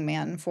a young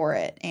man for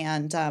it.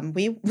 And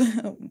we,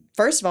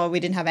 first of all,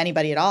 we didn't have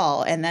anybody at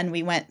all. And then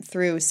we went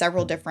through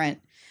several different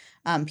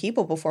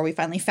people before we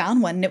finally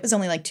found one. And it was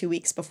only like 2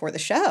 weeks before the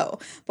show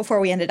before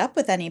we ended up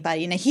with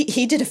anybody. And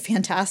he did a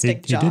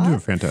fantastic job. He did do a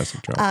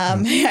fantastic job.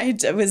 I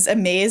was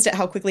amazed at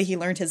how quickly he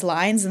learned his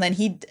lines. And then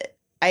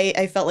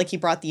I felt like he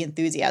brought the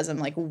enthusiasm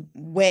like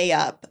way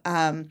up.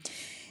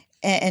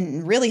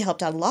 And really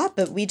helped out a lot.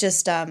 But we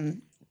just,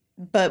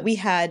 but we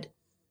had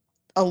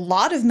a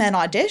lot of men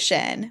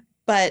audition,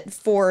 but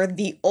for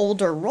the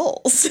older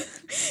roles.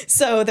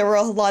 So there were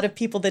a lot of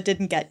people that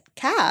didn't get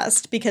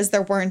cast because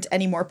there weren't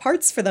any more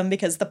parts for them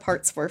because the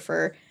parts were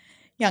for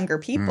younger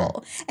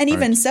people. And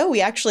even so, we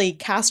actually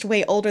cast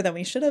way older than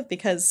we should have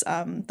because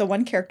the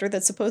one character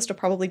that's supposed to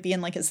probably be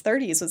in like his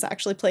 30s was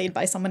actually played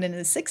by someone in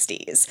his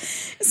 60s.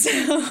 So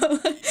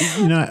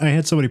I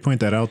had somebody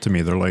point that out to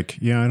me. They're like,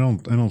 yeah, I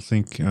don't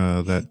think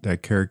that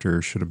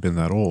character should have been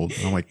that old.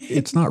 And I'm like,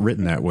 it's not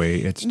written that way.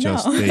 It's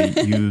just they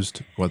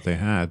used what they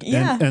had.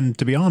 Yeah. And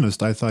to be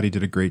honest, I thought he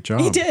did a great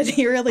job. He did.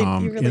 He really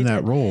in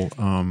that did. role.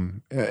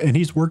 And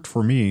he's worked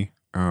for me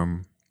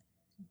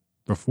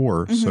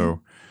before,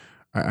 so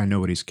I know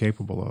what he's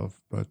capable of,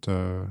 but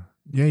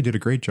he did a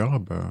great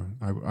job.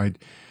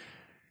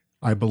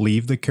 I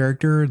believe the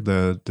character.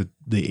 The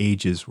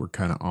ages were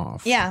kind of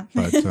off. Yeah,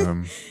 but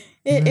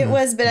It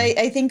was, but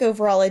I think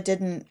overall it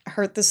didn't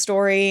hurt the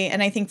story.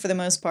 And I think for the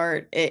most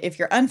part, if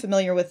you're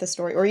unfamiliar with the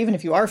story, or even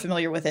if you are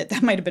familiar with it,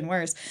 that might have been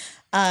worse.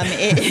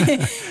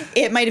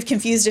 It might have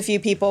confused a few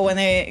people when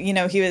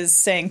he was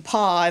saying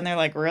paw and they're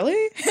like,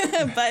 really?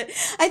 But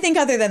I think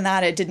other than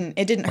that, it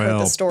didn't hurt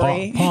the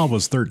story. Paw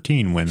was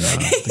 13 when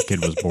the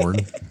kid was born.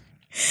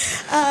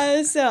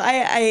 So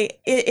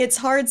it's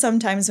hard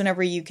sometimes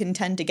whenever you can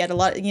tend to get a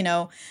lot,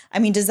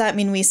 does that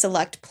mean we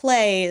select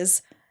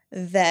plays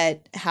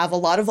that have a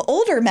lot of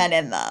older men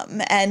in them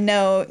and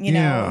no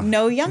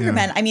younger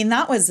men? I mean,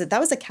 that was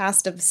a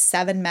cast of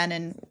 7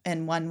 men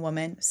and 1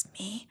 woman. It was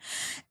me.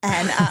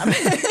 And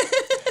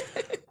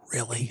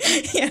really?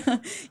 Yeah.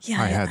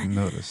 I hadn't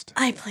noticed.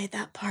 I played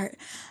that part.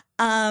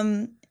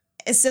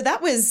 So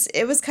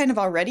it was kind of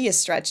already a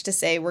stretch to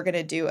say we're going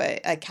to do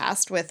a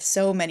cast with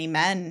so many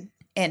men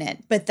in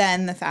it. But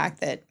then the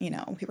fact that, we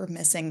were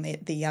missing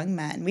the young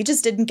men, we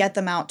just didn't get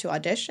them out to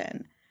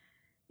audition,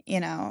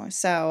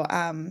 So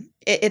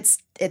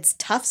it's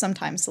tough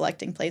sometimes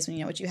selecting plays when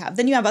you know what you have.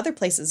 Then you have other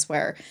places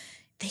where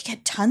they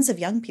get tons of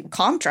young people.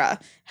 Contra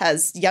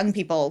has young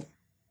people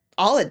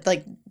all the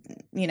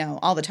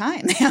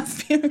time. They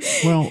have, and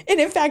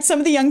in fact, some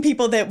of the young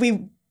people that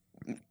we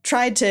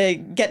tried to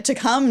get to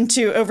come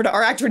over to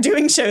our act were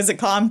doing shows at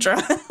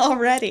Contra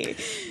already.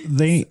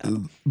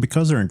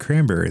 Because they're in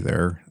Cranberry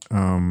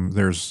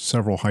there's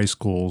several high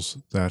schools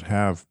that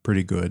have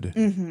pretty good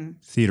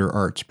theater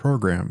arts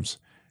programs,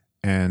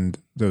 and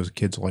those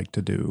kids like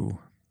to do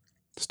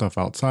stuff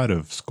outside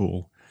of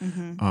school.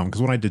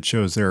 Because when I did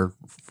shows there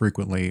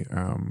frequently,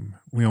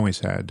 we always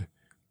had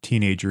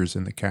teenagers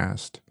in the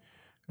cast.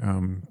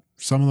 Some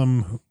of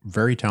them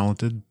very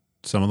talented,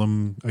 some of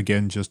them,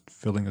 again, just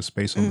filling a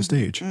space on the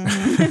stage. One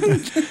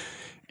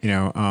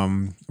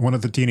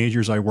of the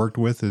teenagers I worked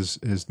with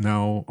is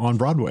now on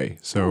Broadway.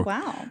 So,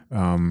 wow.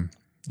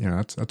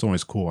 That's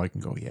always cool. I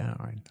can go, yeah,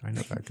 I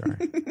know that guy.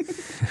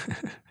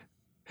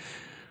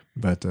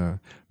 But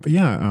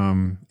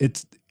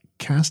it's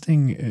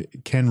casting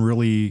can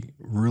really,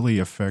 really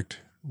affect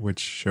which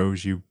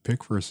shows you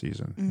pick for a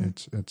season.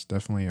 It's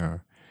definitely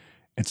a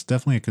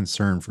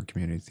concern for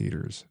community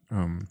theaters.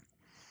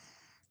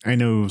 I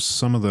know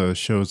some of the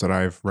shows that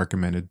I've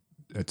recommended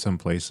at some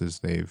places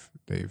they've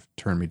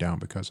turned me down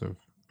because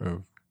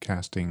of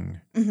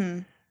casting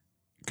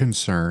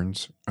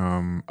concerns.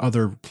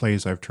 Other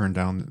plays I've turned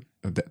down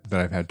that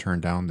I've had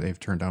turned down, they've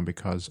turned down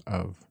because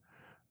of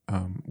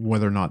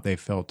whether or not they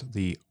felt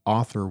the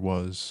author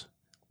was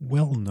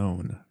well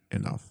known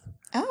enough.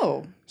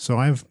 Oh. So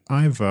I've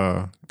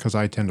because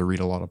I tend to read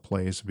a lot of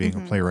plays, being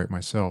a playwright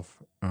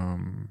myself,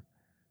 and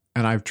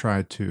I've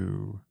tried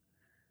to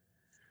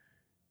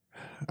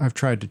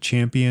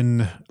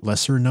champion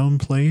lesser known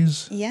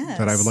plays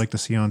that I would like to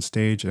see on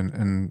stage.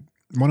 And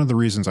one of the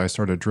reasons I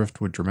started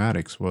Driftwood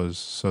Dramatics was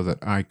so that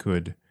I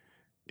could,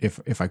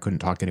 if I couldn't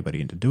talk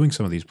anybody into doing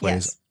some of these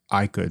plays,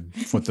 I could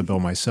foot the bill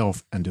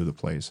myself and do the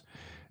plays.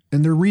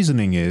 And their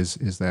reasoning is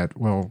that,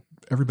 well,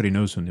 everybody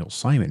knows who Neil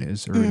Simon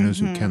is. Everybody knows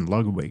who Ken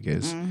Ludwig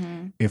is.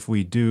 If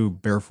we do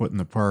Barefoot in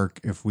the Park,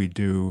 if we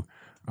do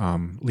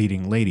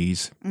Leading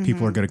Ladies,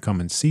 people are going to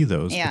come and see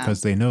those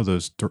because they know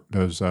those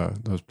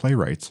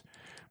playwrights.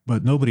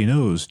 But nobody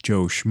knows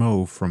Joe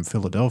Schmo from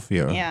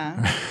Philadelphia.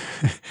 Yeah.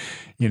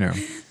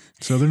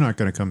 So they're not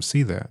going to come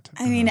see that.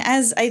 I mean,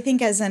 as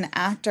an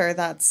actor,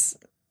 that's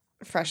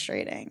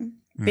frustrating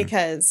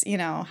because,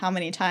 how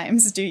many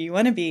times do you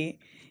want to be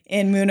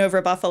in Moon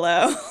Over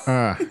Buffalo?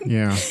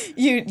 Yeah.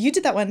 You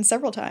did that one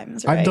several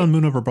times, right? I've done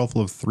Moon Over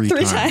Buffalo three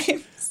times. 3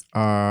 times.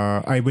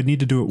 I would need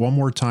to do it one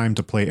more time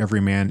to play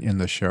every man in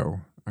the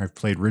show. I've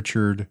played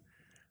Richard,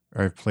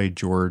 I've played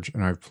George,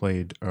 and I've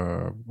played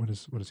what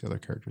is the other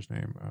character's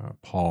name?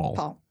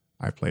 Paul.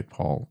 I played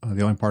Paul.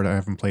 The only part I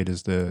haven't played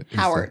is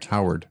Howard.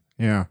 Howard.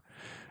 Yeah.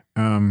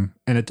 And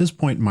at this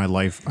point in my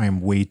life, I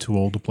am way too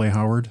old to play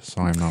Howard,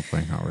 so I'm not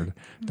playing Howard.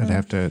 They'd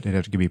have to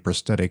give me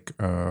prosthetic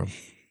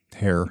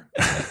hair.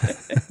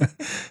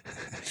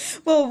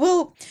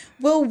 Well,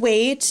 we'll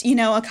wait,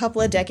 a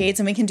couple of decades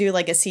and we can do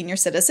like a senior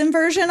citizen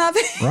version of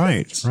it.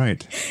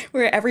 Right.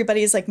 Where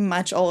everybody's like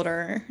much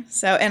older.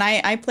 So, and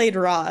I played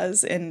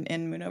Roz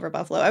in Moon Over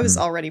Buffalo. I was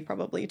already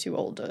probably too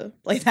old to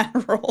play that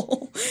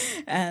role.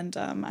 And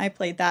I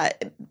played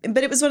that.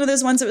 But it was one of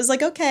those ones that was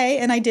like, okay.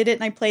 And I did it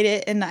and I played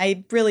it and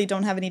I really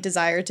don't have any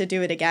desire to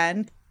do it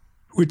again.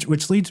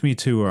 Which leads me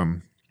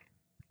to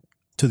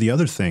the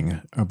other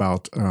thing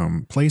about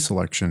play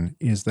selection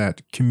is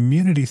that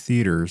community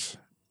theaters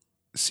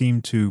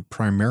seem to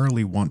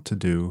primarily want to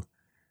do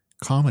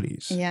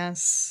comedies.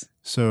 Yes.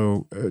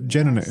 So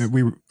Jen and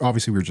we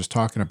were just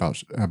talking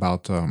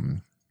about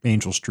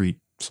Angel Street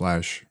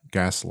 /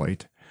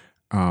 Gaslight,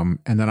 and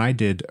then I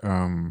did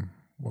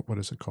what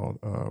is it called?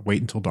 Wait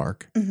Until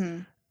Dark,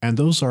 and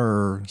those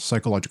are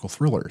psychological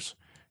thrillers,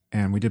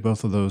 and we did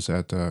both of those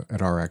at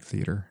our act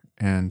theater.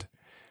 And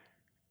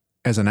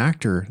as an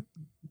actor,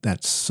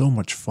 that's so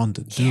much fun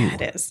to do. Yeah,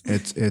 it is.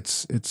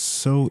 It's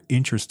so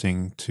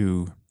interesting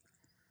to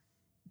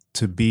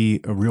be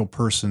a real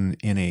person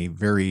in a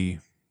very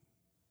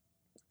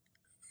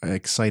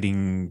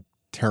exciting,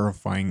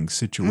 terrifying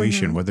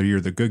situation. Whether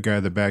you're the good guy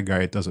or the bad guy,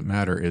 it doesn't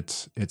matter.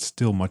 It's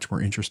still much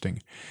more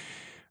interesting.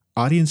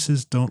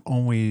 Audiences don't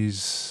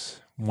always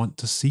want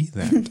to see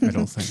that, I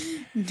don't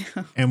think.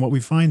 No. And what we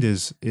find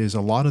is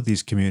a lot of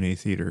these community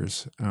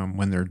theaters,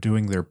 when they're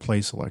doing their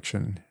play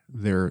selection,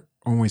 they're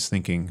always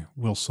thinking,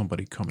 will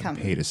somebody come and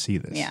pay to see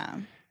this? Yeah.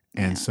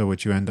 And so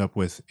what you end up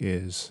with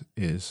is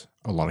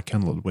a lot of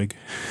Ken Ludwig,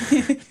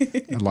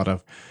 a lot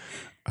of,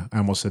 I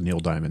almost said Neil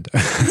Diamond,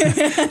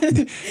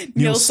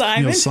 Neil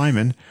Simon. Neil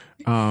Simon,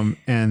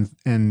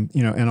 and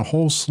a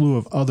whole slew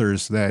of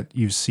others that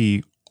you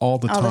see all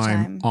the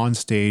time on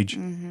stage,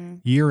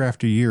 year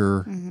after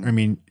year. I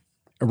mean,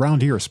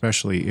 around here,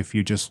 especially if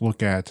you just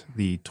look at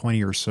the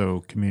 20 or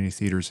so community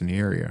theaters in the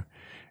area,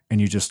 and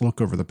you just look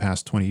over the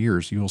past 20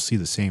 years, you'll see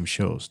the same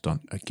shows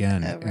done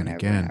again and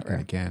again and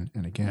again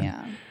and again.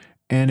 Yeah.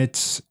 And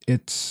it's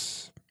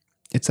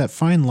that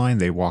fine line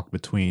they walk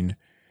between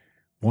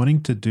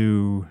wanting to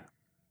do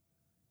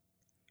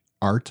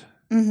art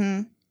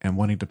and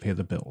wanting to pay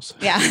the bills.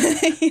 Yeah.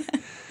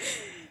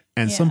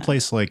 And some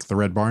place like the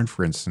Red Barn,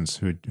 for instance,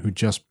 who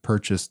just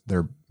purchased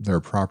their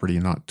property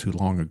not too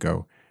long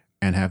ago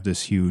and have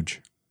this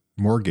huge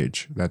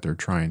mortgage that they're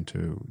trying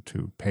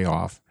to pay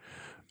off,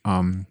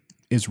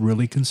 is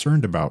really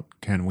concerned about,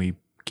 can we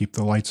keep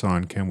the lights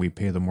on? Can we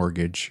pay the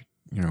mortgage?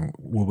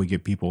 Will we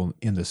get people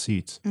in the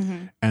seats?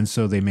 And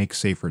so they make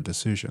safer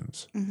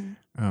decisions.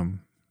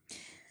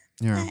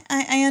 Yeah.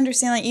 I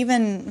understand, like,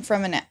 even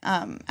from an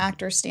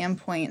actor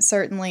standpoint,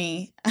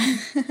 certainly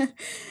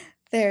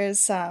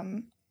there's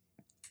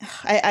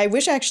I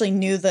wish I actually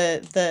knew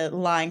the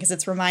line, because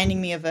it's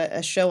reminding me of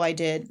a show I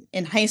did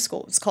in high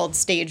school. It's called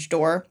Stage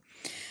Door.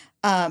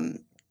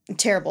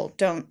 Terrible.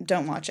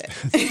 Don't watch it.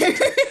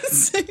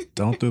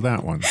 Don't do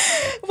that one.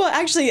 Well,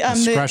 actually,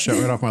 scratch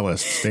that right off my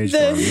list. Stage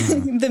Door.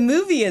 The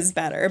movie is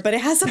better, but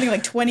it has something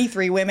like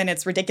 23 women.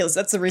 It's ridiculous.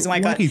 That's the reason why I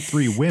got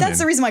 23 women. That's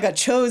the reason why I got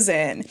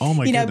chosen. Oh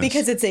my goodness.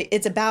 Because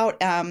it's about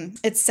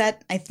it's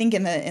set, I think,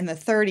 in the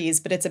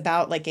 30s, but it's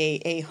about like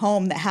a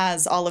home that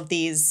has all of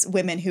these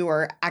women who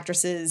are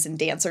actresses and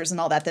dancers and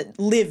all that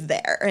live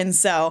there, and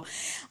so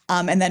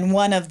and then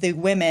one of the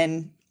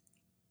women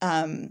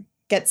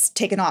gets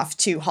taken off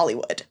to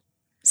Hollywood.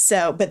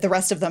 So, but the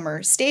rest of them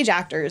are stage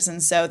actors.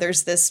 And so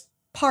there's this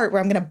part where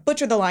I'm going to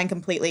butcher the line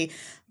completely,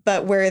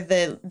 but where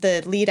the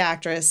lead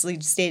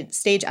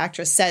stage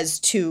actress says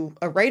to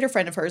a writer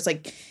friend of hers,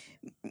 like,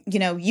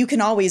 you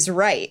can always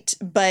write,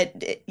 but,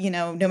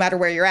 no matter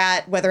where you're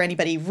at, whether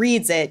anybody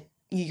reads it,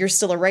 you're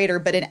still a writer,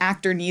 but an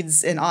actor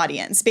needs an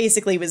audience.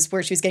 Basically was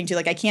where she was getting to,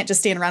 like, I can't just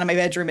stand around in my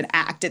bedroom and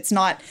act. It's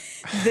not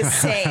the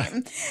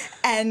same.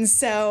 And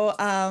so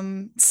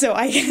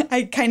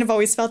I kind of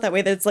always felt that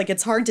way, that it's like,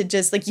 it's hard to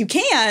just, like, you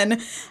can,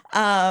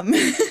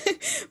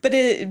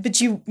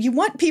 but you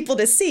want people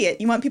to see it.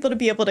 You want people to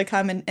be able to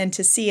come and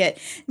to see it.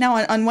 Now,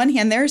 on one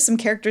hand, there are some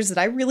characters that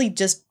I really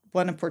just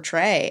want to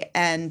portray.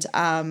 And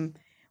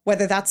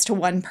whether that's to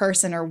one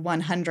person or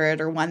 100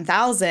 or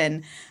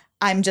 1,000,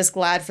 I'm just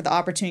glad for the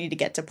opportunity to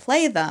get to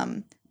play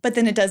them. But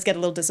then it does get a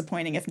little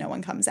disappointing if no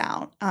one comes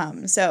out.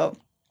 So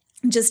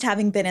just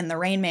having been in The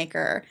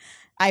Rainmaker,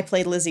 I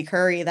played Lizzie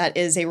Curry. That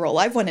is a role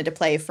I've wanted to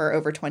play for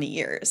over 20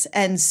 years.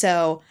 And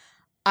so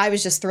I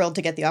was just thrilled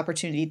to get the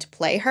opportunity to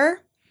play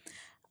her.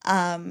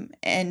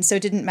 And so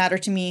it didn't matter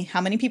to me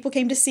how many people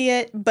came to see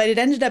it, but it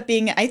ended up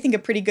being, I think, a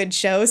pretty good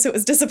show. So it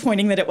was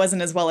disappointing that it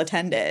wasn't as well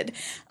attended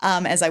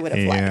as I would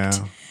have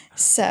liked.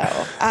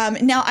 So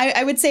now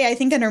I would say, I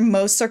think under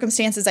most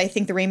circumstances, I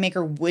think The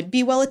Rainmaker would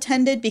be well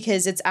attended,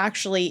 because it's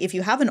actually, if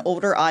you have an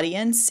older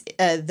audience,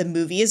 the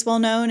movie is well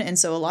known. And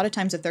so a lot of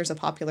times if there's a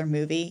popular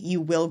movie,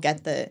 you will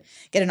get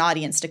an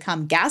audience to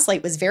come.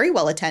 Gaslight was very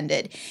well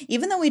attended,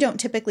 even though we don't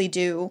typically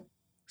do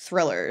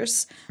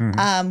thrillers.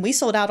 We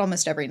sold out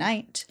almost every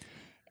night.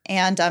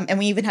 And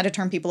we even had to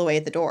turn people away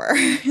at the door.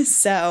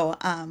 So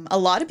a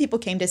lot of people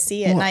came to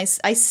see it, and I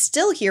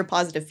still hear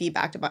positive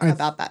feedback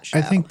about that show.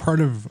 I think part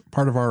of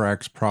our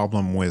act's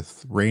problem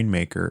with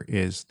Rainmaker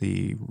is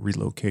the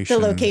relocation.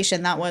 The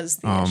location, that was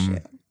the issue.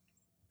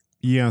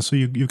 Yeah, so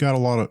you've got a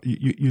lot of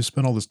you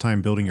spend all this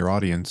time building your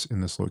audience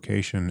in this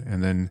location,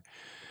 and then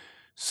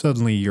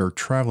suddenly you're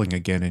traveling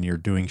again and you're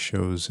doing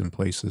shows in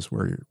places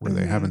where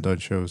they haven't done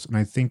shows. And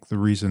I think the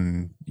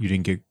reason you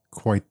didn't get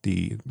quite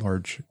the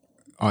large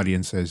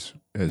audience as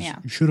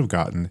you should have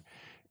gotten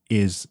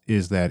is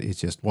that it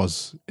just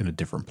was in a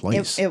different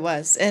place. It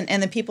was,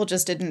 and the people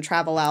just didn't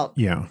travel out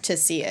to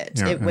see it.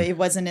 Yeah, it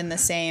wasn't in the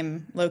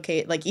same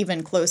like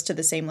even close to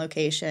the same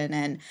location,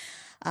 and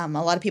a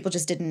lot of people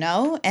just didn't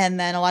know, and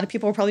then a lot of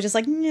people were probably just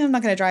like, I'm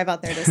not going to drive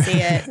out there to see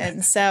it,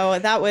 and so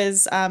that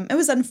was it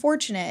was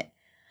unfortunate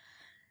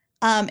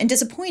and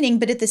disappointing,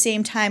 but at the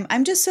same time,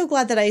 I'm just so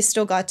glad that I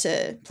still got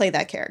to play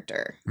that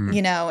character,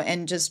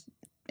 and just.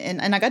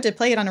 And I got to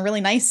play it on a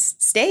really nice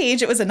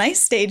stage. It was a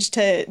nice stage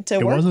to work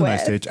with. It was a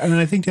nice stage. I mean,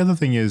 I think the other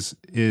thing is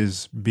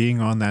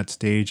being on that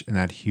stage in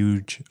that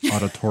huge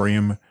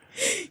auditorium.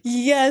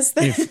 Yes.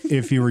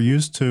 If you were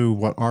used to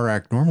what our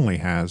act normally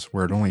has,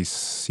 where it only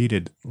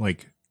seated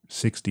like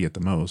 60 at the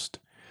most,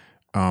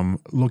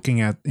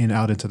 looking out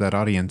into that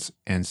audience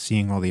and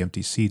seeing all the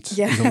empty seats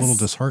is a little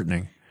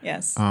disheartening.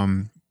 Yes.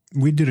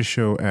 We did a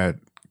show at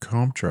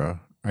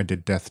Comtra. I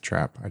did Death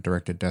Trap. I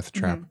directed Death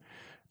Trap,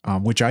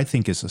 which I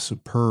think is a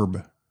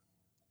superb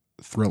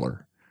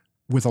thriller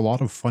with a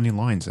lot of funny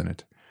lines in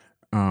it.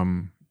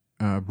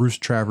 Bruce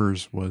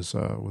Travers was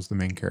the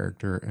main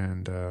character,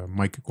 and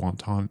Mike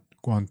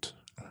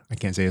I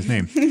can't say his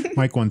name.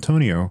 Mike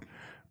Guantonio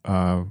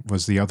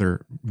was the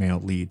other male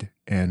lead,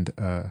 and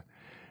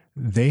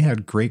they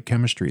had great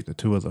chemistry, the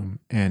two of them,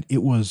 and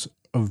it was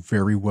a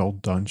very well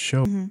done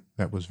show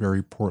that was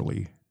very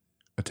poorly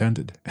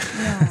attended.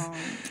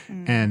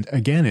 And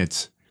again,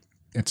 it's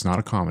not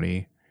a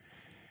comedy.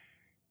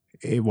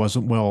 It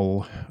wasn't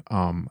well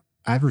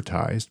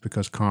advertised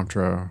because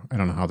Comtra, I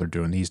don't know how they're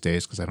doing these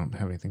days because I don't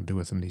have anything to do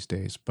with them these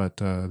days, but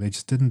they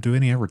just didn't do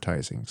any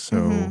advertising.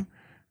 So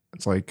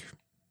it's like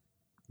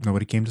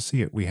nobody came to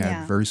see it. We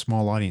had very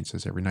small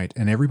audiences every night,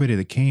 and everybody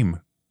that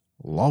came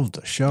loved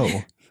the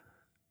show.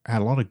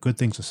 Had a lot of good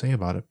things to say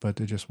about it, but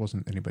there just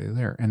wasn't anybody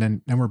there. And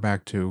then we're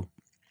back to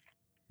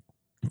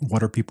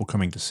what are people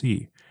coming to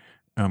see?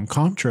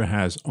 Comtra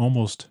has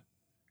almost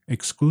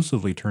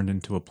exclusively turned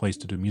into a place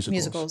to do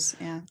musicals.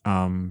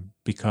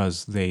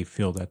 Because they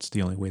feel that's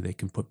the only way they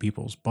can put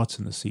people's butts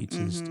in the seats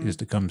is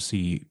to come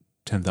see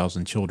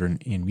 10,000 children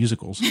in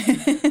musicals.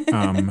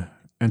 And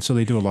so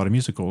they do a lot of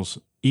musicals.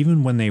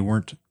 Even when they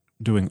weren't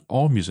doing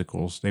all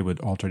musicals, they would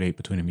alternate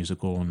between a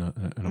musical and a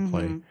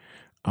play.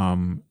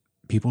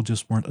 People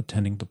just weren't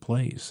attending the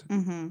plays.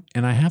 And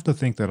I have to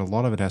think that a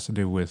lot of it has to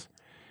do with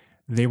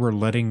they were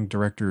letting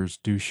directors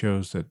do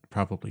shows that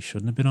probably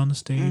shouldn't have been on the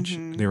stage.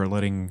 They were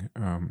letting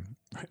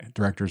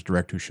directors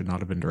direct who should not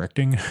have been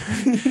directing.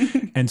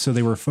 And so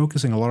they were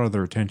focusing a lot of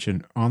their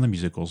attention on the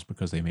musicals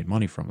because they made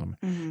money from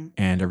them.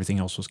 And everything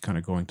else was kind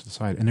of going to the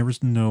side. And there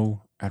was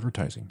no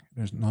advertising.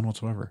 There's none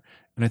whatsoever.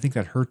 And I think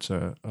that hurts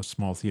a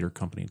small theater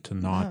company to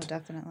not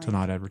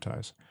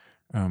advertise.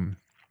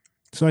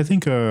 So I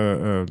think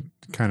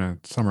kind of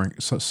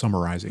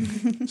summarizing.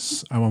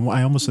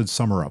 I almost said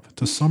summer up.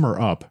 To summer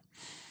up,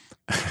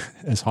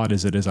 as hot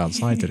as it is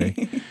outside today,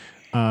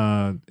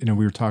 we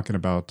were talking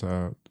about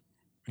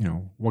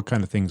what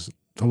kind of things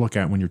to look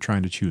at when you're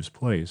trying to choose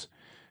plays.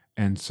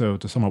 And so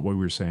to sum up what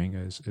we were saying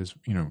is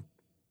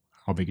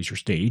how big is your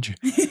stage?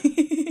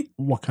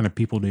 What kind of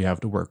people do you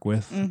have to work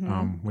with?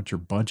 What's your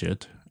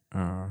budget?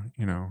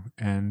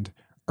 And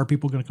are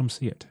people going to come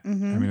see it? I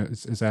mean,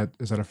 is that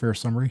a fair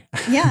summary?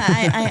 Yeah,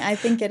 I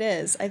think it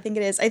is. I think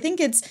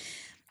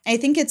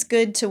it's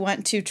good to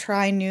want to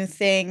try new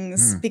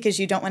things because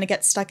you don't want to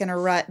get stuck in a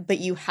rut, but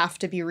you have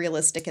to be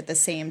realistic at the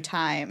same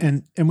time.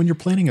 And when you're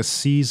planning a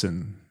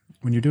season,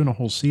 when you're doing a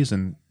whole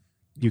season,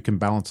 you can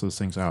balance those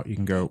things out. You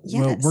can go,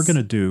 well, we're going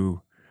to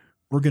do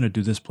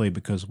this play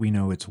because we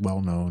know it's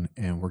well known,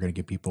 and we're going to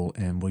get people,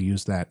 and we'll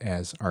use that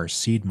as our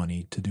seed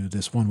money to do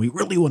this one we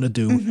really want to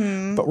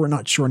do, but we're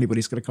not sure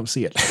anybody's going to come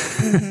see it.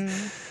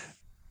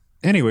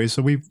 Anyway,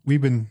 so we've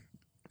been.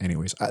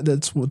 Anyways,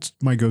 that's what's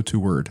my go-to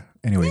word.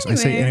 Anyways, I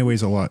say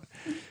anyways a lot.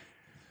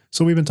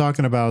 So we've been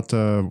talking about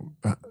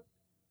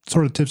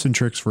sort of tips and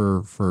tricks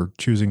for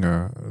choosing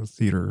a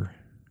theater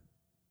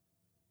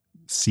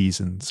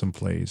season, some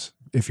plays.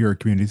 If you're a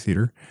community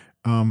theater,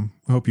 I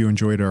hope you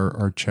enjoyed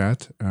our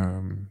chat.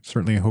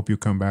 Certainly, I hope you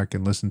come back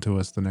and listen to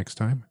us the next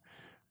time.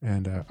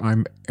 And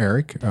I'm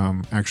Eric.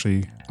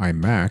 Actually,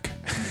 I'm Mac.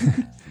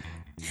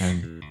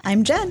 And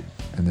I'm Jen.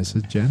 And this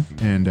is Jen.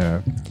 And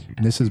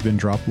this has been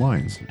Dropped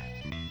Lines.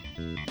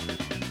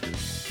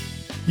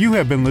 You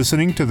have been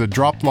listening to the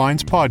Dropped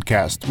Lines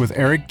podcast with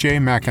Eric J.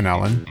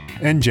 McAnallen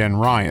and Jen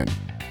Ryan.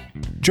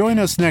 Join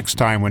us next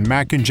time when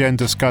Mac and Jen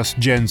discuss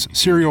Jen's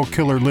serial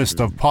killer list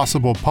of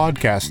possible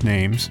podcast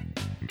names.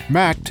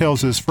 Mac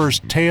tells his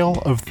first tale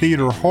of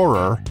theater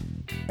horror,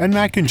 and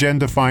Mac and Jen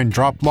define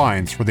dropped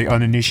lines for the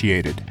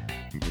uninitiated.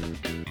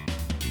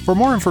 For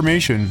more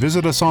information,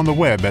 visit us on the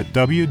web at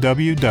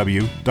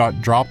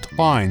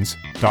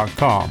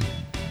www.droppedlines.com.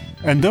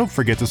 And don't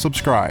forget to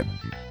subscribe.